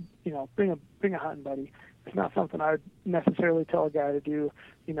West, bring a hunting buddy. It's not something I would necessarily tell a guy to do,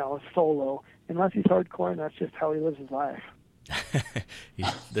 solo, unless he's hardcore and that's just how he lives his life.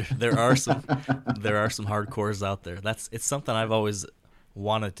 there are some hardcores out there. It's something I've always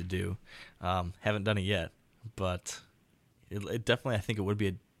wanted to do. Haven't done it yet, but it definitely, I think it would be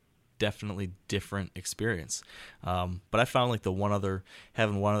a definitely different experience. But I found like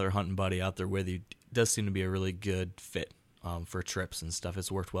having one other hunting buddy out there with you does seem to be a really good fit for trips and stuff.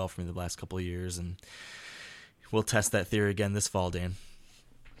 It's worked well for me the last couple of years, and we'll test that theory again this fall, Dan.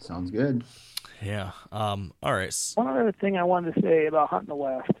 Sounds good. Yeah. All right. One other thing I wanted to say about hunting the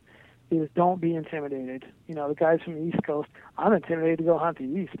West is don't be intimidated. The guys from the East Coast, I'm intimidated to go hunt the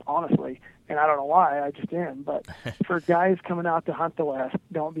East, honestly, and I don't know why, I just am. But for guys coming out to hunt the West,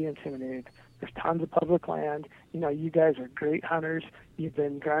 don't be intimidated. There's tons of public land. You guys are great hunters. You've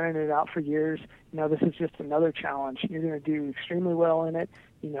been grinding it out for years. This is just another challenge. You're going to do extremely well in it.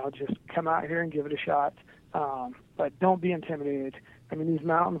 Just come out here and give it a shot. But don't be intimidated. I mean, these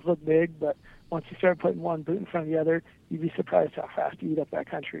mountains look big, but once you start putting one boot in front of the other, you'd be surprised how fast you eat up that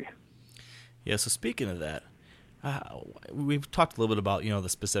country. Yeah, so speaking of that, we've talked a little bit about, the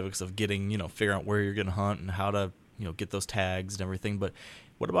specifics of getting, figuring out where you're going to hunt and how to, get those tags and everything. But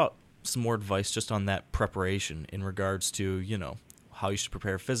what about some more advice just on that preparation in regards to, how you should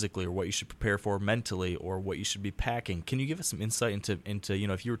prepare physically or what you should prepare for mentally or what you should be packing? Can you give us some insight into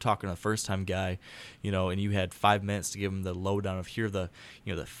if you were talking to a first-time guy, and you had 5 minutes to give him the lowdown of here are the,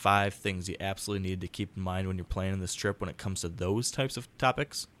 the 5 things you absolutely need to keep in mind when you're planning this trip when it comes to those types of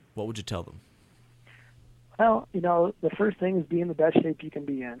topics, what would you tell them? Well, the first thing is be in the best shape you can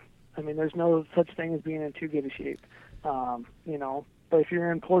be in. I mean, there's no such thing as being in too good a shape, but if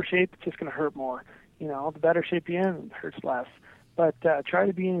you're in poor shape, it's just going to hurt more. The better shape you're in, it hurts less. But try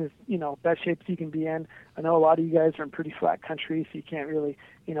to be in as best shape as you can be in. I know a lot of you guys are in pretty flat country, so you can't really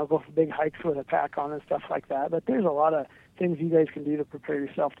go for big hikes with a pack on and stuff like that. But there's a lot of things you guys can do to prepare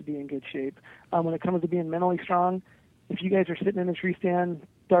yourself to be in good shape. When it comes to being mentally strong, if you guys are sitting in a tree stand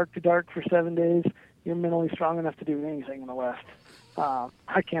dark to dark for 7 days, you're mentally strong enough to do anything in the West.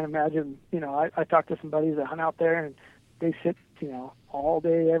 I can't imagine. I talk to some buddies that hunt out there and they sit all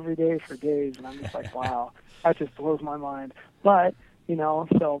day every day for days, and I'm just like, wow, that just blows my mind. But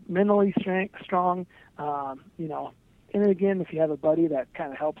so mentally strong, and again, if you have a buddy, that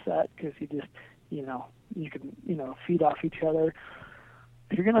kind of helps that because you just you can feed off each other.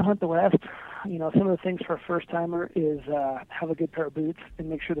 If you're going to hunt the West, some of the things for a first timer is have a good pair of boots and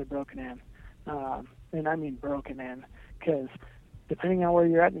make sure they're broken in. And I mean broken in, because depending on where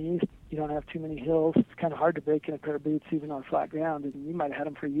you're at in the East, you don't have too many hills. It's kind of hard to break in a pair of boots even on flat ground, and you might have had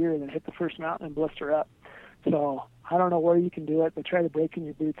them for a year and then hit the first mountain and blister up. So I don't know where you can do it, but try to break in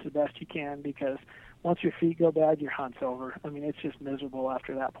your boots the best you can, because once your feet go bad, your hunt's over. I mean, it's just miserable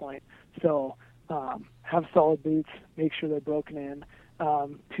after that point. So have solid boots, make sure they're broken in.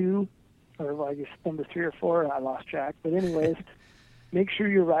 2, or I guess number 3 or 4, I lost track. But anyways, make sure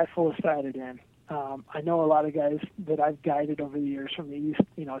your rifle is sighted in. I know a lot of guys that I've guided over the years from the East,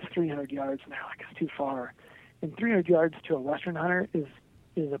 it's 300 yards, and they're like, it's too far. And 300 yards to a Western hunter is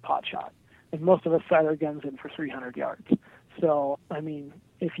a pot shot. And most of us sight our guns in for 300 yards. So, I mean,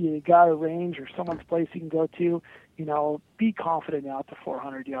 if you got a range or someone's place you can go to, be confident out to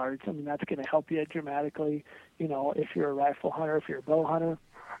 400 yards. I mean, that's going to help you dramatically. If you're a rifle hunter, if you're a bow hunter,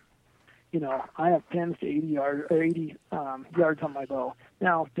 I have pins to 80 yards on my bow.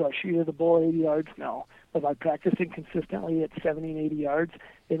 Now, do I shoot at the bull 80 yards? No. But by practicing consistently at 70 and 80 yards,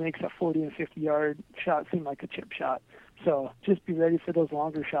 it makes a 40 and 50 yard shot seem like a chip shot. So just be ready for those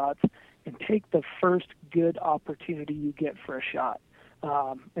longer shots and take the first good opportunity you get for a shot.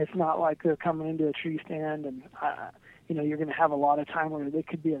 It's not like they're coming into a tree stand and, you're going to have a lot of time where they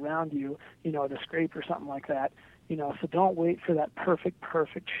could be around you, at a scrape or something like that. So don't wait for that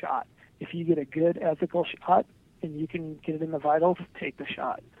perfect shot. If you get a good ethical shot and you can get it in the vitals, take the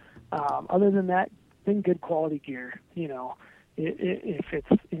shot. Other than that, bring good quality gear. If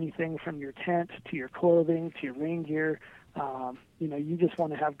it's anything from your tent to your clothing to your rain gear, you just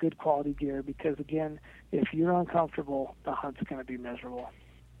want to have good quality gear, because again, if you're uncomfortable, the hunt's going to be miserable.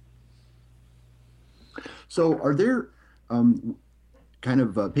 So are there, kind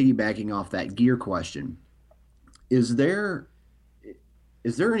of piggybacking off that gear question, is there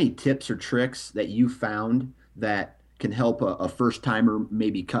any tips or tricks that you found that can help a first timer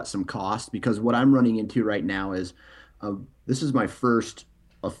maybe cut some costs? Because what I'm running into right now is this is my first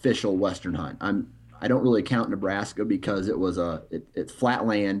official Western hunt. I don't really count Nebraska because it was it's flat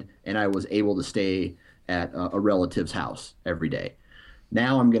land and I was able to stay at a relative's house every day.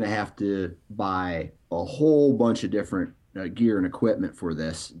 Now I'm going to have to buy a whole bunch of different gear and equipment for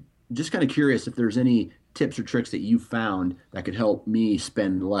this. Just kind of curious if there's any tips or tricks that you found that could help me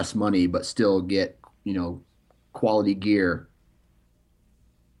spend less money but still get, quality gear.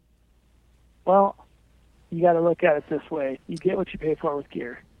 Well, you got to look at it this way. You get what you pay for with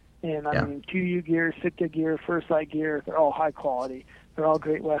gear. And I mean, QU gear, Sitka gear, First Light gear, they're all high quality. They're all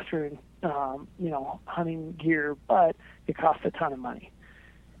great Western, hunting gear, but it costs a ton of money.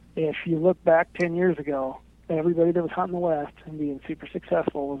 If you look back 10 years ago, everybody that was hunting the West and being super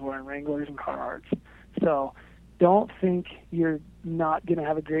successful was wearing Wranglers and Carhartts. So don't think you're not going to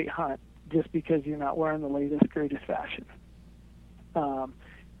have a great hunt just because you're not wearing the latest, greatest fashion.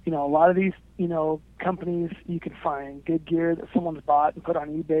 A lot of these, companies, you can find good gear that someone's bought and put on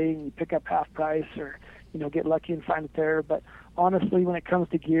eBay and you pick up half price, or, get lucky and find it there. But honestly, when it comes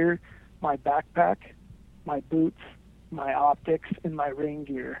to gear, my backpack, my boots, my optics, and my rain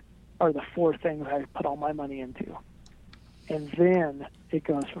gear are the 4 things I put all my money into. And then it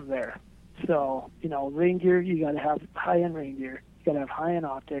goes from there. So, rain gear, you got to have high-end rain gear. You got to have high-end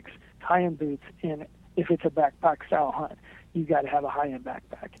optics, high-end boots, and if it's a backpack-style hunt, you got to have a high-end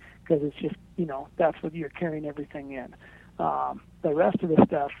backpack because it's just, that's what you're carrying everything in. The rest of the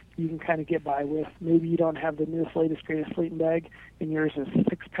stuff you can kind of get by with. Maybe you don't have the newest, latest, greatest sleeping bag, and yours is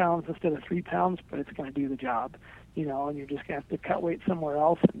 6 pounds instead of 3 pounds, but it's going to do the job, and you're just going to have to cut weight somewhere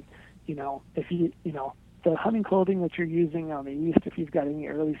else. And, if the hunting clothing that you're using on the east, if you've got any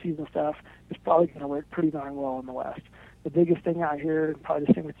early season stuff, is probably going to work pretty darn well in the west. The biggest thing out here, and probably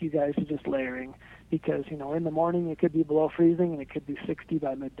the same with you guys, is just layering because, in the morning it could be below freezing and it could be 60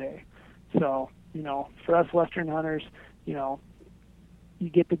 by midday. So, for us western hunters, you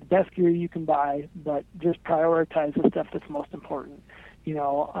get the best gear you can buy, but just prioritize the stuff that's most important.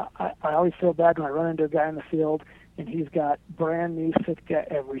 I always feel bad when I run into a guy in the field and he's got brand new Sitka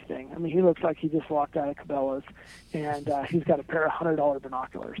everything. I mean, he looks like he just walked out of Cabela's, and he's got a pair of $100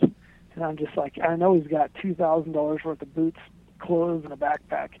 binoculars. And I'm just like, I know he's got $2,000 worth of boots, clothes, and a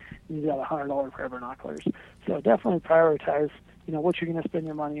backpack, and he's got a $100 pair of binoculars. So definitely prioritize, what you're going to spend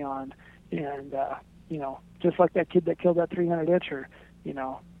your money on. And, just like that kid that killed that 300 incher,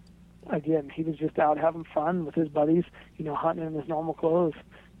 again, he was just out having fun with his buddies, hunting in his normal clothes,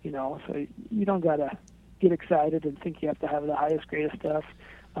 so you don't got to get excited and think you have to have the highest, greatest stuff.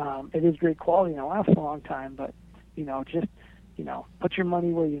 It is great quality and it lasts a long time, but, just, put your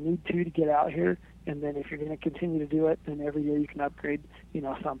money where you need to get out here. And then if you're going to continue to do it, then every year you can upgrade,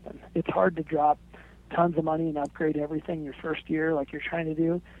 something. It's hard to drop tons of money and upgrade everything your first year like you're trying to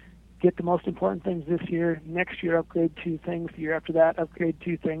do. Get the most important things this year. Next year, upgrade 2 things. The year after that, upgrade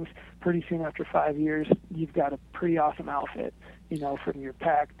 2 things. Pretty soon after 5 years, you've got a pretty awesome outfit, from your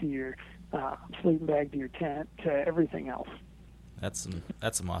pack to your sleeping bag to your tent to everything else. That's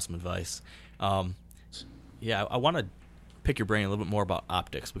some awesome advice. I want to pick your brain a little bit more about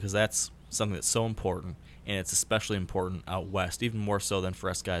optics because that's something that's so important, and it's especially important out west, even more so than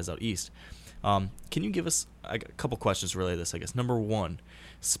for us guys out east. Can you give us a couple questions related to this, I guess? Number 1,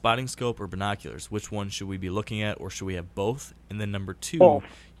 spotting scope or binoculars? Which one should we be looking at, or should we have both? And then number 2,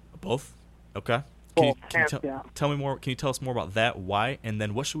 both? Okay. Can you tell me more? Can you tell us more about that? Why? And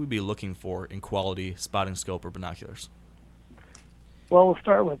then what should we be looking for in quality spotting scope or binoculars? Well, we'll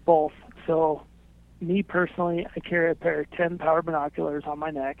start with both. So, me personally, I carry a pair of 10 power binoculars on my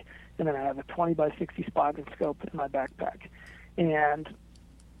neck, and then I have a 20 by 60 spotting scope in my backpack. And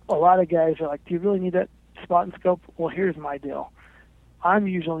a lot of guys are like, do you really need that spotting scope? Well, here's my deal. I'm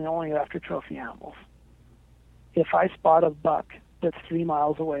usually only after trophy animals. If I spot a buck that's 3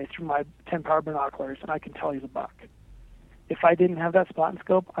 miles away through my 10 power binoculars, and I can tell he's a buck. If I didn't have that spotting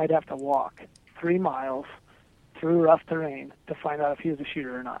scope, I'd have to walk 3 miles through rough terrain to find out if he was a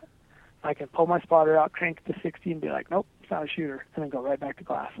shooter or not. I can pull my spotter out, crank it to 60, and be like, nope, it's not a shooter, and then go right back to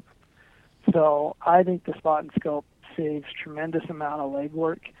glass. So I think the spotting scope saves tremendous amount of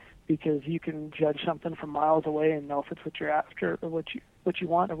legwork because you can judge something from miles away and know if it's what you're after or what you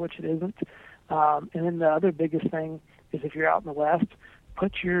want or which it isn't. And then the other biggest thing is if you're out in the west,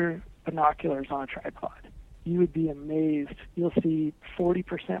 put your binoculars on a tripod. You would be amazed. You'll see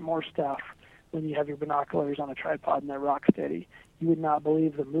 40% more stuff when you have your binoculars on a tripod and they're rock steady. You would not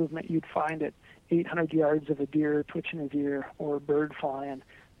believe the movement you'd find at 800 yards of a deer twitching his ear or a bird flying,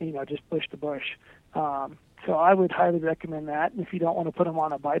 just bush to bush. So I would highly recommend that. And if you don't want to put them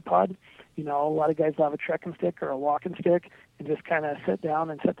on a bipod, a lot of guys will have a trekking stick or a walking stick and just kind of sit down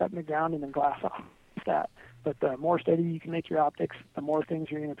and set that in the ground and then glass off that. But the more steady you can make your optics, the more things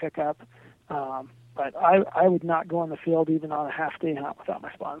you're going to pick up. But I would not go in the field even on a half-day hunt without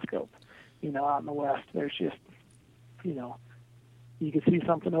my spotting scope. Out in the west, there's just, you can see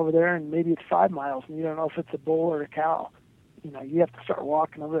something over there and maybe it's 5 miles and you don't know if it's a bull or a cow. You have to start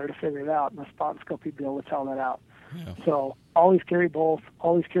walking over there to figure it out, and the spotting scope you'd be able to tell that out. Yeah. So always carry both.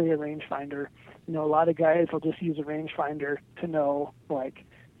 Always carry a rangefinder. A lot of guys will just use a rangefinder to know,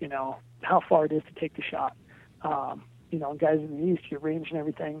 how far it is to take the shot. And guys in the east, your range and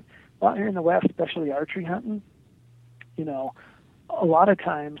everything. Out here in the west, especially archery hunting, a lot of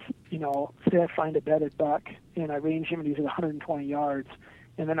times, say I find a bedded buck and I range him and he's at 120 yards,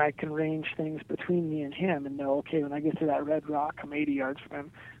 and then I can range things between me and him and know, okay, when I get to that red rock, I'm 80 yards from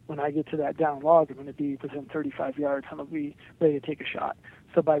him. When I get to that down log, I'm going to be within 35 yards. I'm going to be ready to take a shot.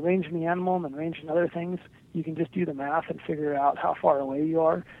 So by ranging the animal and ranging other things, you can just do the math and figure out how far away you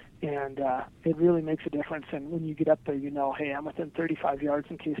are, and it really makes a difference. And when you get up there, hey, I'm within 35 yards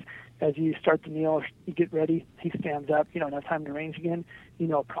in case as you start to kneel or you get ready, he stands up, you don't have time to range again,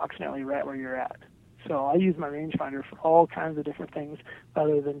 approximately right where you're at. So I use my rangefinder for all kinds of different things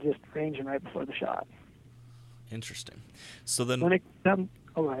other than just ranging right before the shot. Interesting. So then, when it comes,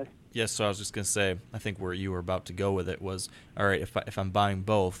 go ahead. Yes, so I was just going to say, I think where you were about to go with it was, all right, if I'm buying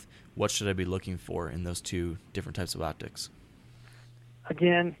both, what should I be looking for in those two different types of optics?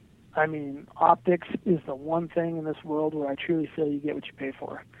 Again, I mean, optics is the one thing in this world where I truly feel you get what you pay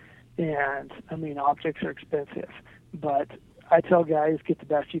for. And, I mean, optics are expensive. But I tell guys, get the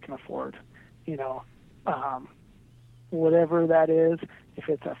best you can afford. You know, whatever that is, if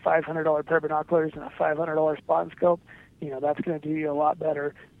it's a $500 pair of binoculars and a $500 spot and scope, you know, that's going to do you a lot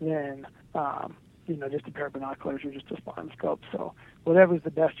better than, you know, just a pair of binoculars or just a spot and scope. So whatever's the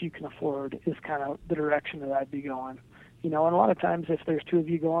best you can afford is kind of the direction that I'd be going. You know, and a lot of times if there's two of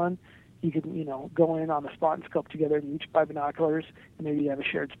you going, you can, you know, go in on the spot and scope together and each buy binoculars, and maybe you have a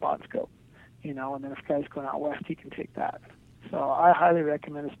shared spot and scope, you know, and then if a guy's going out west, he can take that. So I highly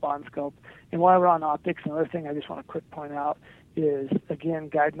recommend a spot and scope. And while we're on optics, another thing I just want to quick point out is, again,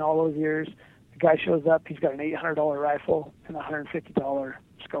 guiding all those years, the guy shows up, he's got an $800 rifle and a $150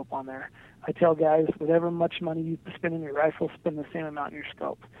 scope on there. I tell guys, whatever much money you spend in your rifle, spend the same amount in your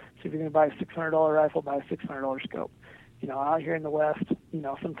scope. So if you're going to buy a $600 rifle, buy a $600 scope. You know, out here in the West, you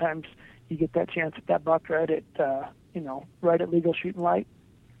know, sometimes you get that chance at that buck right at, you know, right at legal shooting light.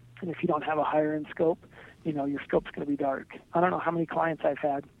 And if you don't have a higher end scope, you know, your scope's going to be dark. I don't know how many clients I've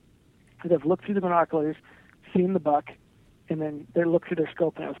had that have looked through the binoculars, seen the buck, and then they looked through their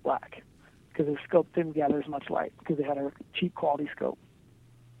scope and it was black because their scope didn't gather as much light because they had a cheap quality scope.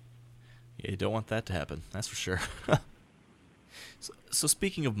 Yeah, you don't want that to happen, that's for sure. So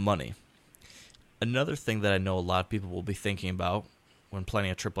speaking of money, another thing that I know a lot of people will be thinking about when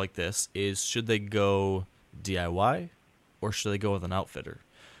planning a trip like this is, should they go DIY or should they go with an outfitter?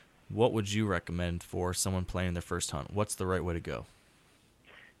 What would you recommend for someone planning their first hunt? What's the right way to go?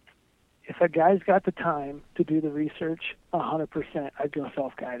 If a guy's got the time to do the research, 100%, I'd go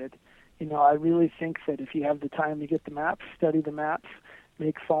self-guided. You know, I really think that if you have the time to get the maps, study the maps,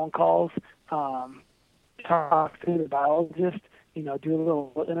 make phone calls, talk to the biologist, you know, do a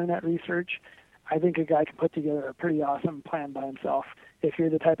little internet research, I think a guy can put together a pretty awesome plan by himself. If you're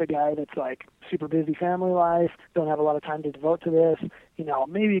the type of guy that's like super busy family life, don't have a lot of time to devote to this, you know,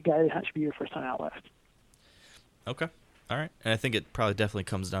 maybe a guy that should be your first hunt out west. Okay. All right. And I think it probably definitely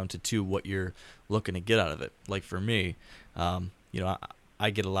comes down to what you're looking to get out of it. Like for me, you know, I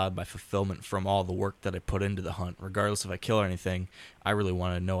get a lot of my fulfillment from all the work that I put into the hunt. Regardless if I kill or anything, I really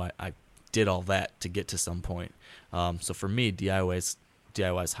want to know I did all that to get to some point. So for me, DIY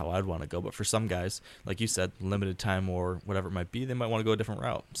is how I'd want to go. But for some guys, like you said, limited time or whatever it might be, they might want to go a different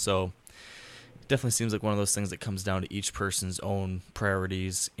route. So it definitely seems like one of those things that comes down to each person's own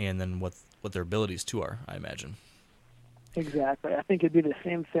priorities and then what their abilities too are, I imagine. Exactly. I think it'd be the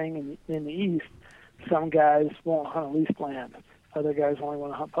same thing in the East. Some guys won't hunt a leased land. Other guys only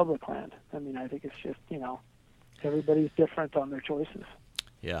want to hunt public land. I mean, I think it's just, you know, everybody's different on their choices.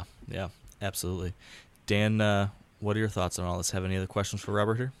 Yeah, absolutely. Dan, what are your thoughts on all this? Have any other questions for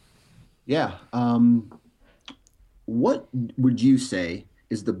Robert here? Yeah. What would you say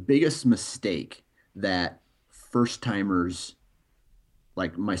is the biggest mistake that first timers,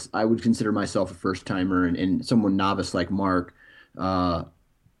 like I would consider myself a first timer and someone novice like Mark,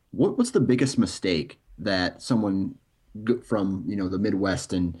 what's the biggest mistake that someone from, you know, the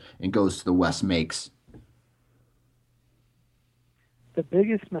Midwest and goes to the West makes? The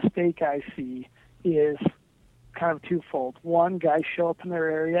biggest mistake I see is kind of twofold. One, guys show up in their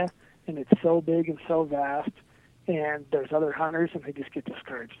area and it's so big and so vast and there's other hunters and they just get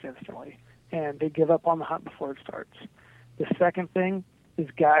discouraged instantly and they give up on the hunt before it starts. The second thing is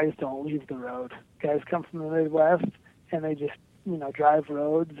guys don't leave the road. Guys come from the Midwest and they just, you know, drive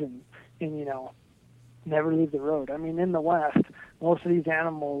roads and you know, never leave the road. I mean, in the West, most of these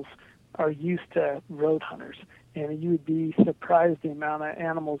animals are used to road hunters, and you would be surprised the amount of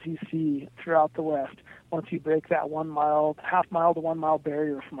animals you see throughout the West once you break that 1 mile, half mile to 1 mile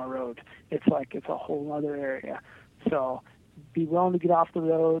barrier from a road. It's like it's a whole other area. So be willing to get off the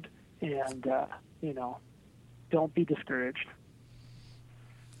road and, you know, don't be discouraged.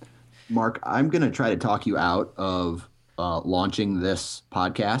 Mark, I'm going to try to talk you out of launching this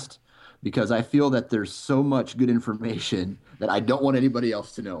podcast because I feel that there's so much good information that I don't want anybody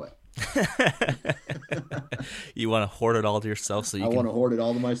else to know it. You want to hoard it all to yourself so you can want to hoard it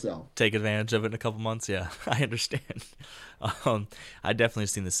all to myself. Take advantage of it in a couple months. Yeah, I understand. I definitely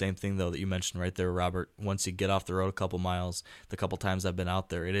seen the same thing, though, that you mentioned right there, Robert. Once you get off the road a couple miles, the couple times I've been out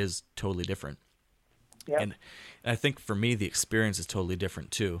there, it is totally different. Yeah. And I think for me, the experience is totally different,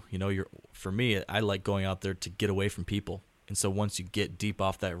 too. You know, for me, I like going out there to get away from people. And so once you get deep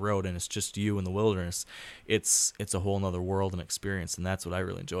off that road and it's just you in the wilderness, it's a whole nother world and experience, and that's what I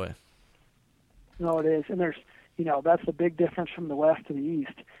really enjoy. No, it is. And there's, you know, that's the big difference from the West to the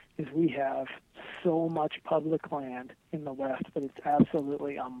East is we have so much public land in the West, but it's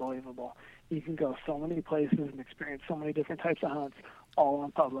absolutely unbelievable. You can go so many places and experience so many different types of hunts all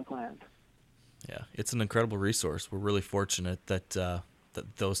on public land. Yeah, it's an incredible resource. We're really fortunate that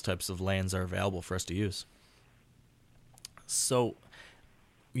that those types of lands are available for us to use. So,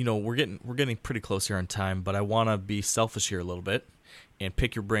 we're getting pretty close here on time, but I want to be selfish here a little bit and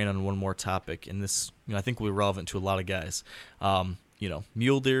pick your brain on one more topic. And this, I think will be relevant to a lot of guys.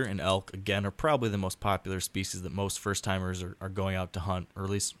 Mule deer and elk, again, are probably the most popular species that most first-timers are going out to hunt, or at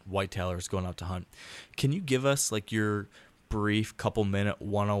least whitetailers going out to hunt. Can you give us like your brief couple-minute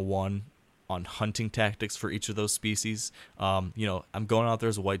 101 on hunting tactics for each of those species? I'm going out there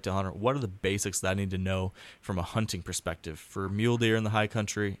as a whitetail hunter. What are the basics that I need to know from a hunting perspective for mule deer in the high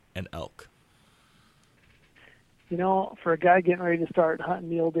country and elk? For a guy getting ready to start hunting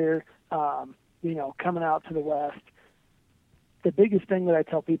mule deer, coming out to the West, the biggest thing that I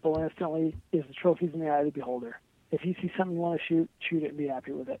tell people instantly is the trophy's in the eye of the beholder. If you see something you want to shoot it and be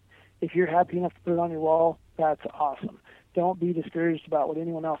happy with it. If you're happy enough to put it on your wall, that's awesome. Don't be discouraged about what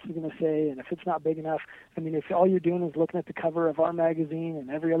anyone else is going to say, and if it's not big enough, if all you're doing is looking at the cover of our magazine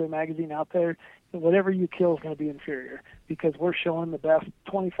and every other magazine out there, whatever you kill is going to be inferior, because we're showing the best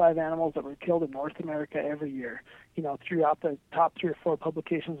 25 animals that were killed in North America every year, throughout the top 3 or 4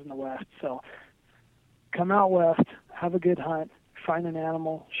 publications in the West. So come out West, have a good hunt, find an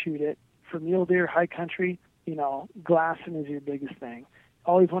animal, shoot it. For mule deer, high country, glassing is your biggest thing.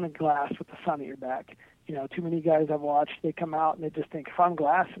 Always want to glass with the sun at your back. Too many guys I've watched, they come out and they just think, if I'm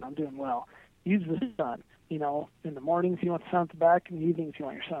glassing, I'm doing well. Use the sun. In the mornings you want the sun at the back, in the evenings you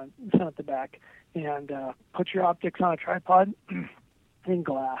want your sun at the back. And put your optics on a tripod and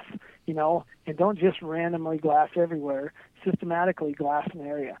glass, and don't just randomly glass everywhere. Systematically glass an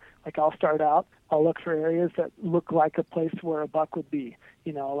area. Like I'll start out, I'll look for areas that look like a place where a buck would be,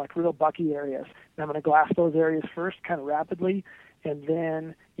 like real bucky areas. And I'm going to glass those areas first kind of rapidly. And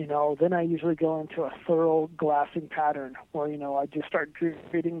then, then I usually go into a thorough glassing pattern where, I just start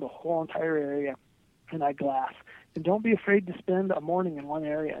treating the whole entire area and I glass. And don't be afraid to spend a morning in one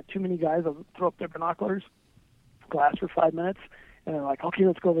area. Too many guys will throw up their binoculars, glass for 5 minutes, and they're like, okay,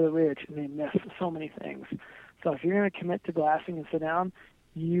 let's go over the ridge. And they miss so many things. So if you're going to commit to glassing and sit down,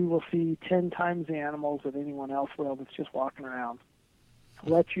 you will see 10 times the animals that anyone else will that's just walking around.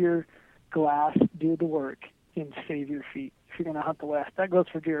 Let your glass do the work and save your feet. If you're going to hunt the West, that goes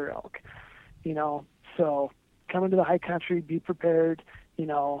for deer or elk, so come into the high country, be prepared,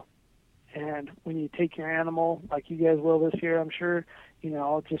 and when you take your animal, like you guys will this year, I'm sure,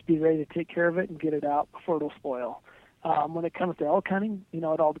 just be ready to take care of it and get it out before it'll spoil. When it comes to elk hunting, it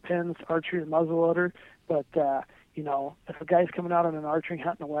all depends, archery or muzzleloader, but, if a guy's coming out on an archery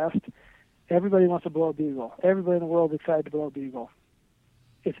hunt in the West, everybody wants to blow a bugle. Everybody in the world is excited to blow a bugle.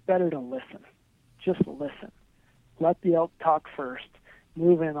 It's better to listen. Just listen. Let the elk talk first,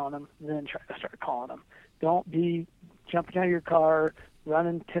 move in on them, then try to start calling them. Don't be jumping out of your car,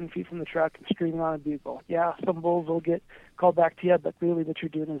 running 10 feet from the truck and screaming on a bugle. Yeah, some bulls will get called back to you, but really what you're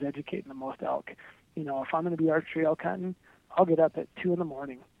doing is educating the most elk. If I'm going to be archery elk hunting, I'll get up at 2 in the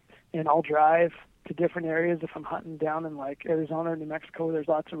morning and I'll drive to different areas. If I'm hunting down in like Arizona or New Mexico where there's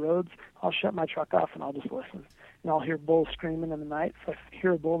lots of roads, I'll shut my truck off and I'll just listen. And I'll hear bulls screaming in the night. If I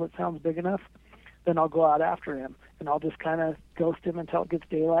hear a bull that sounds big enough, then I'll go out after him, and I'll just kind of ghost him until it gets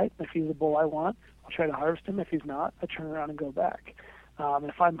daylight. If he's the bull I want, I'll try to harvest him. If he's not, I turn around and go back.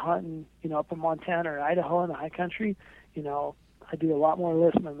 If I'm hunting, up in Montana or Idaho in the high country, I do a lot more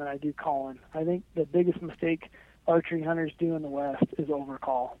listening than I do calling. I think the biggest mistake archery hunters do in the West is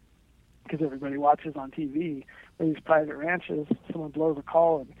overcall, because everybody watches on TV where these private ranches, someone blows a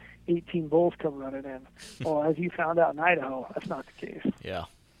call and 18 bulls come running in. Well, as you found out in Idaho, that's not the case. Yeah.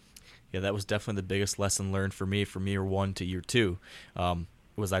 Yeah, that was definitely the biggest lesson learned for me from year 1 to year 2,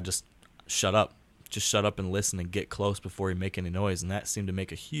 was I just shut up. Just shut up and listen and get close before you make any noise, and that seemed to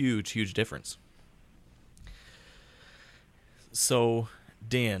make a huge, huge difference. So,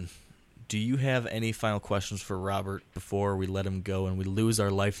 Dan, do you have any final questions for Robert before we let him go and we lose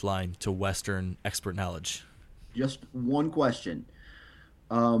our lifeline to Western expert knowledge? Just one question.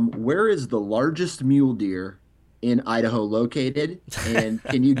 Where is the largest mule deer in Idaho located, and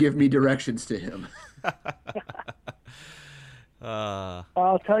can you give me directions to him?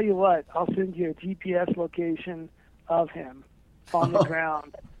 I'll tell you what, I'll send you a GPS location of him on the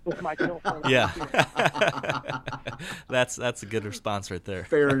ground with my kill phone. Yeah. That's a good response right there.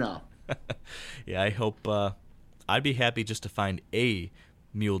 Fair enough. Yeah, I hope I'd be happy just to find a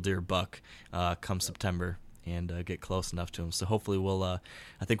mule deer buck come September. and get close enough to them. So hopefully we'll, I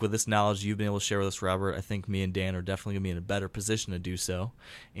think with this knowledge you've been able to share with us, Robert, I think me and Dan are definitely going to be in a better position to do so.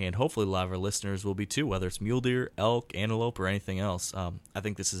 And hopefully a lot of our listeners will be too, whether it's mule deer, elk, antelope, or anything else. I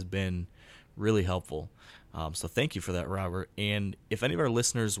think this has been really helpful. So thank you for that, Robert. And if any of our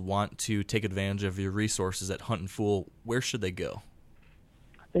listeners want to take advantage of your resources at Huntin' Fool, where should they go?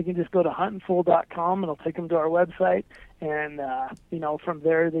 They can just go to huntinfool.com, and it'll take them to our website. And, from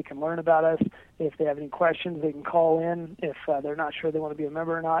there they can learn about us. If they have any questions, they can call in if they're not sure they want to be a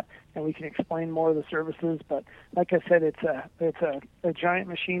member or not, and we can explain more of the services. But like I said, it's a giant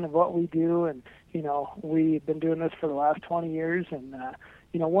machine of what we do, and, we've been doing this for the last 20 years. And,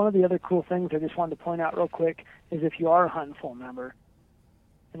 one of the other cool things I just wanted to point out real quick is if you are a Huntin' Fool member,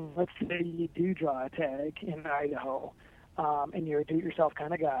 and let's say you do draw a tag in Idaho, and you're a do-it-yourself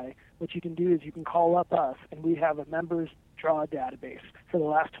kind of guy, what you can do is you can call up us, and we have a members draw database. For the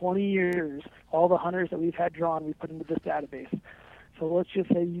last 20 years, all the hunters that we've had drawn, we put into this database. So let's just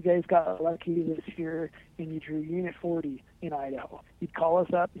say you guys got lucky this year and you drew Unit 40 in Idaho. You'd call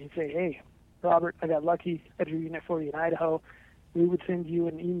us up and you'd say, hey, Robert, I got lucky. I drew Unit 40 in Idaho. We would send you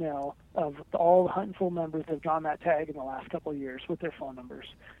an email of all the Huntin' Fool members that have drawn that tag in the last couple of years with their phone numbers.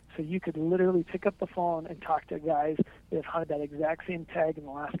 So you could literally pick up the phone and talk to guys that have hunted that exact same tag in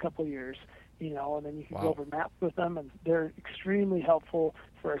the last couple of years, and then you can go over maps with them, and they're extremely helpful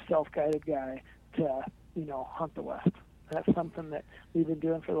for a self-guided guy to, hunt the West. That's something that we've been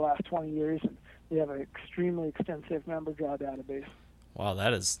doing for the last 20 years, and we have an extremely extensive member draw database. Wow,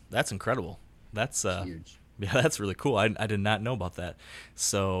 that's incredible. That's huge. Yeah, that's really cool. I did not know about that.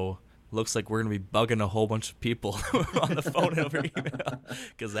 So looks like we're going to be bugging a whole bunch of people on the phone and over email.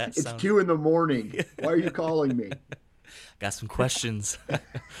 Because it's 2 a.m. Why are you calling me? Got some questions.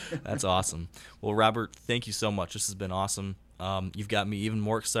 That's awesome. Well, Robert, thank you so much. This has been awesome. You've got me even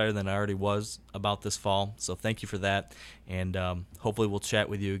more excited than I already was about this fall. So thank you for that. And hopefully we'll chat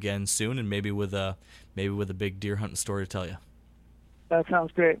with you again soon, and maybe with a big deer hunting story to tell you. That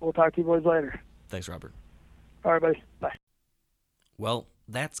sounds great. We'll talk to you boys later. Thanks, Robert. All right, buddy. Bye. Well,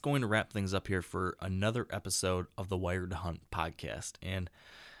 that's going to wrap things up here for another episode of the Wired to Hunt podcast. And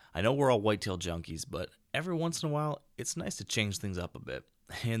I know we're all whitetail junkies, but every once in a while, it's nice to change things up a bit.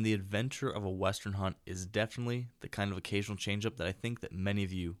 And the adventure of a Western hunt is definitely the kind of occasional change-up that I think that many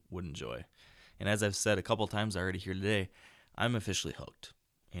of you would enjoy. And as I've said a couple of times already here today, I'm officially hooked.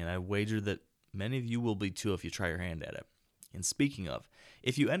 And I wager that many of you will be too if you try your hand at it. And speaking of,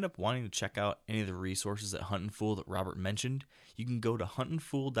 if you end up wanting to check out any of the resources at Huntin' Fool that Robert mentioned, you can go to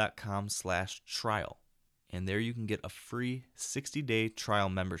huntinfool.com/trial. And there you can get a free 60-day trial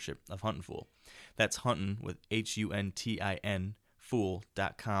membership of Huntin' Fool. That's huntin with HUNTIN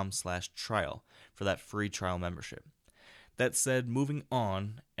fool.com/trial for that free trial membership. That said, moving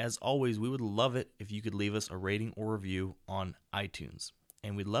on, as always, we would love it if you could leave us a rating or review on iTunes.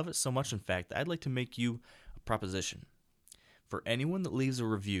 And we'd love it so much, in fact, that I'd like to make you a proposition. For anyone that leaves a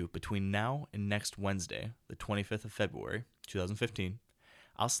review between now and next Wednesday, the 25th of February, 2015,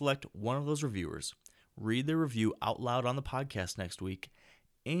 I'll select one of those reviewers, read their review out loud on the podcast next week,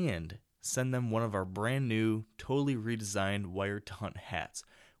 and send them one of our brand new, totally redesigned Wired to Hunt hats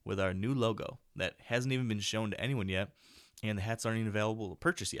with our new logo that hasn't even been shown to anyone yet, and the hats aren't even available to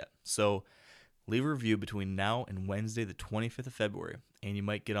purchase yet. So leave a review between now and Wednesday, the 25th of February, and you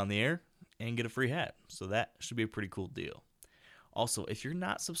might get on the air and get a free hat. So that should be a pretty cool deal. Also, if you're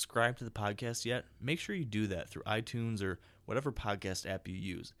not subscribed to the podcast yet, make sure you do that through iTunes or whatever podcast app you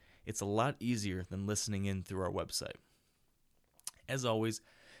use. It's a lot easier than listening in through our website. As always,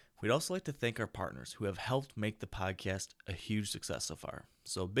 we'd also like to thank our partners who have helped make the podcast a huge success so far.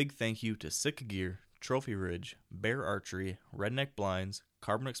 So a big thank you to Sitka Gear, Trophy Ridge, Bear Archery, Redneck Blinds,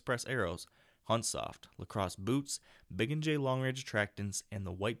 Carbon Express Arrows, HuntSoft, Lacrosse Boots, Big & J Long Range Attractants, and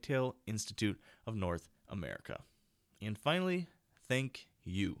the Whitetail Institute of North America. And finally, thank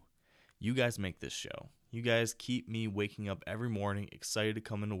you. You guys make this show. You guys keep me waking up every morning excited to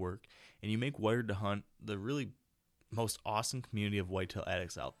come into work, and you make Wired to Hunt the really most awesome community of whitetail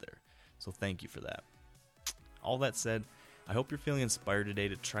addicts out there. So thank you for that. All that said, I hope you're feeling inspired today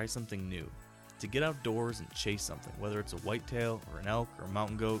to try something new, to get outdoors and chase something, whether it's a whitetail or an elk or a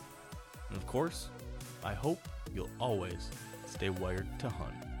mountain goat. And of course, I hope you'll always stay wired to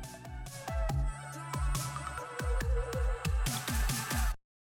hunt.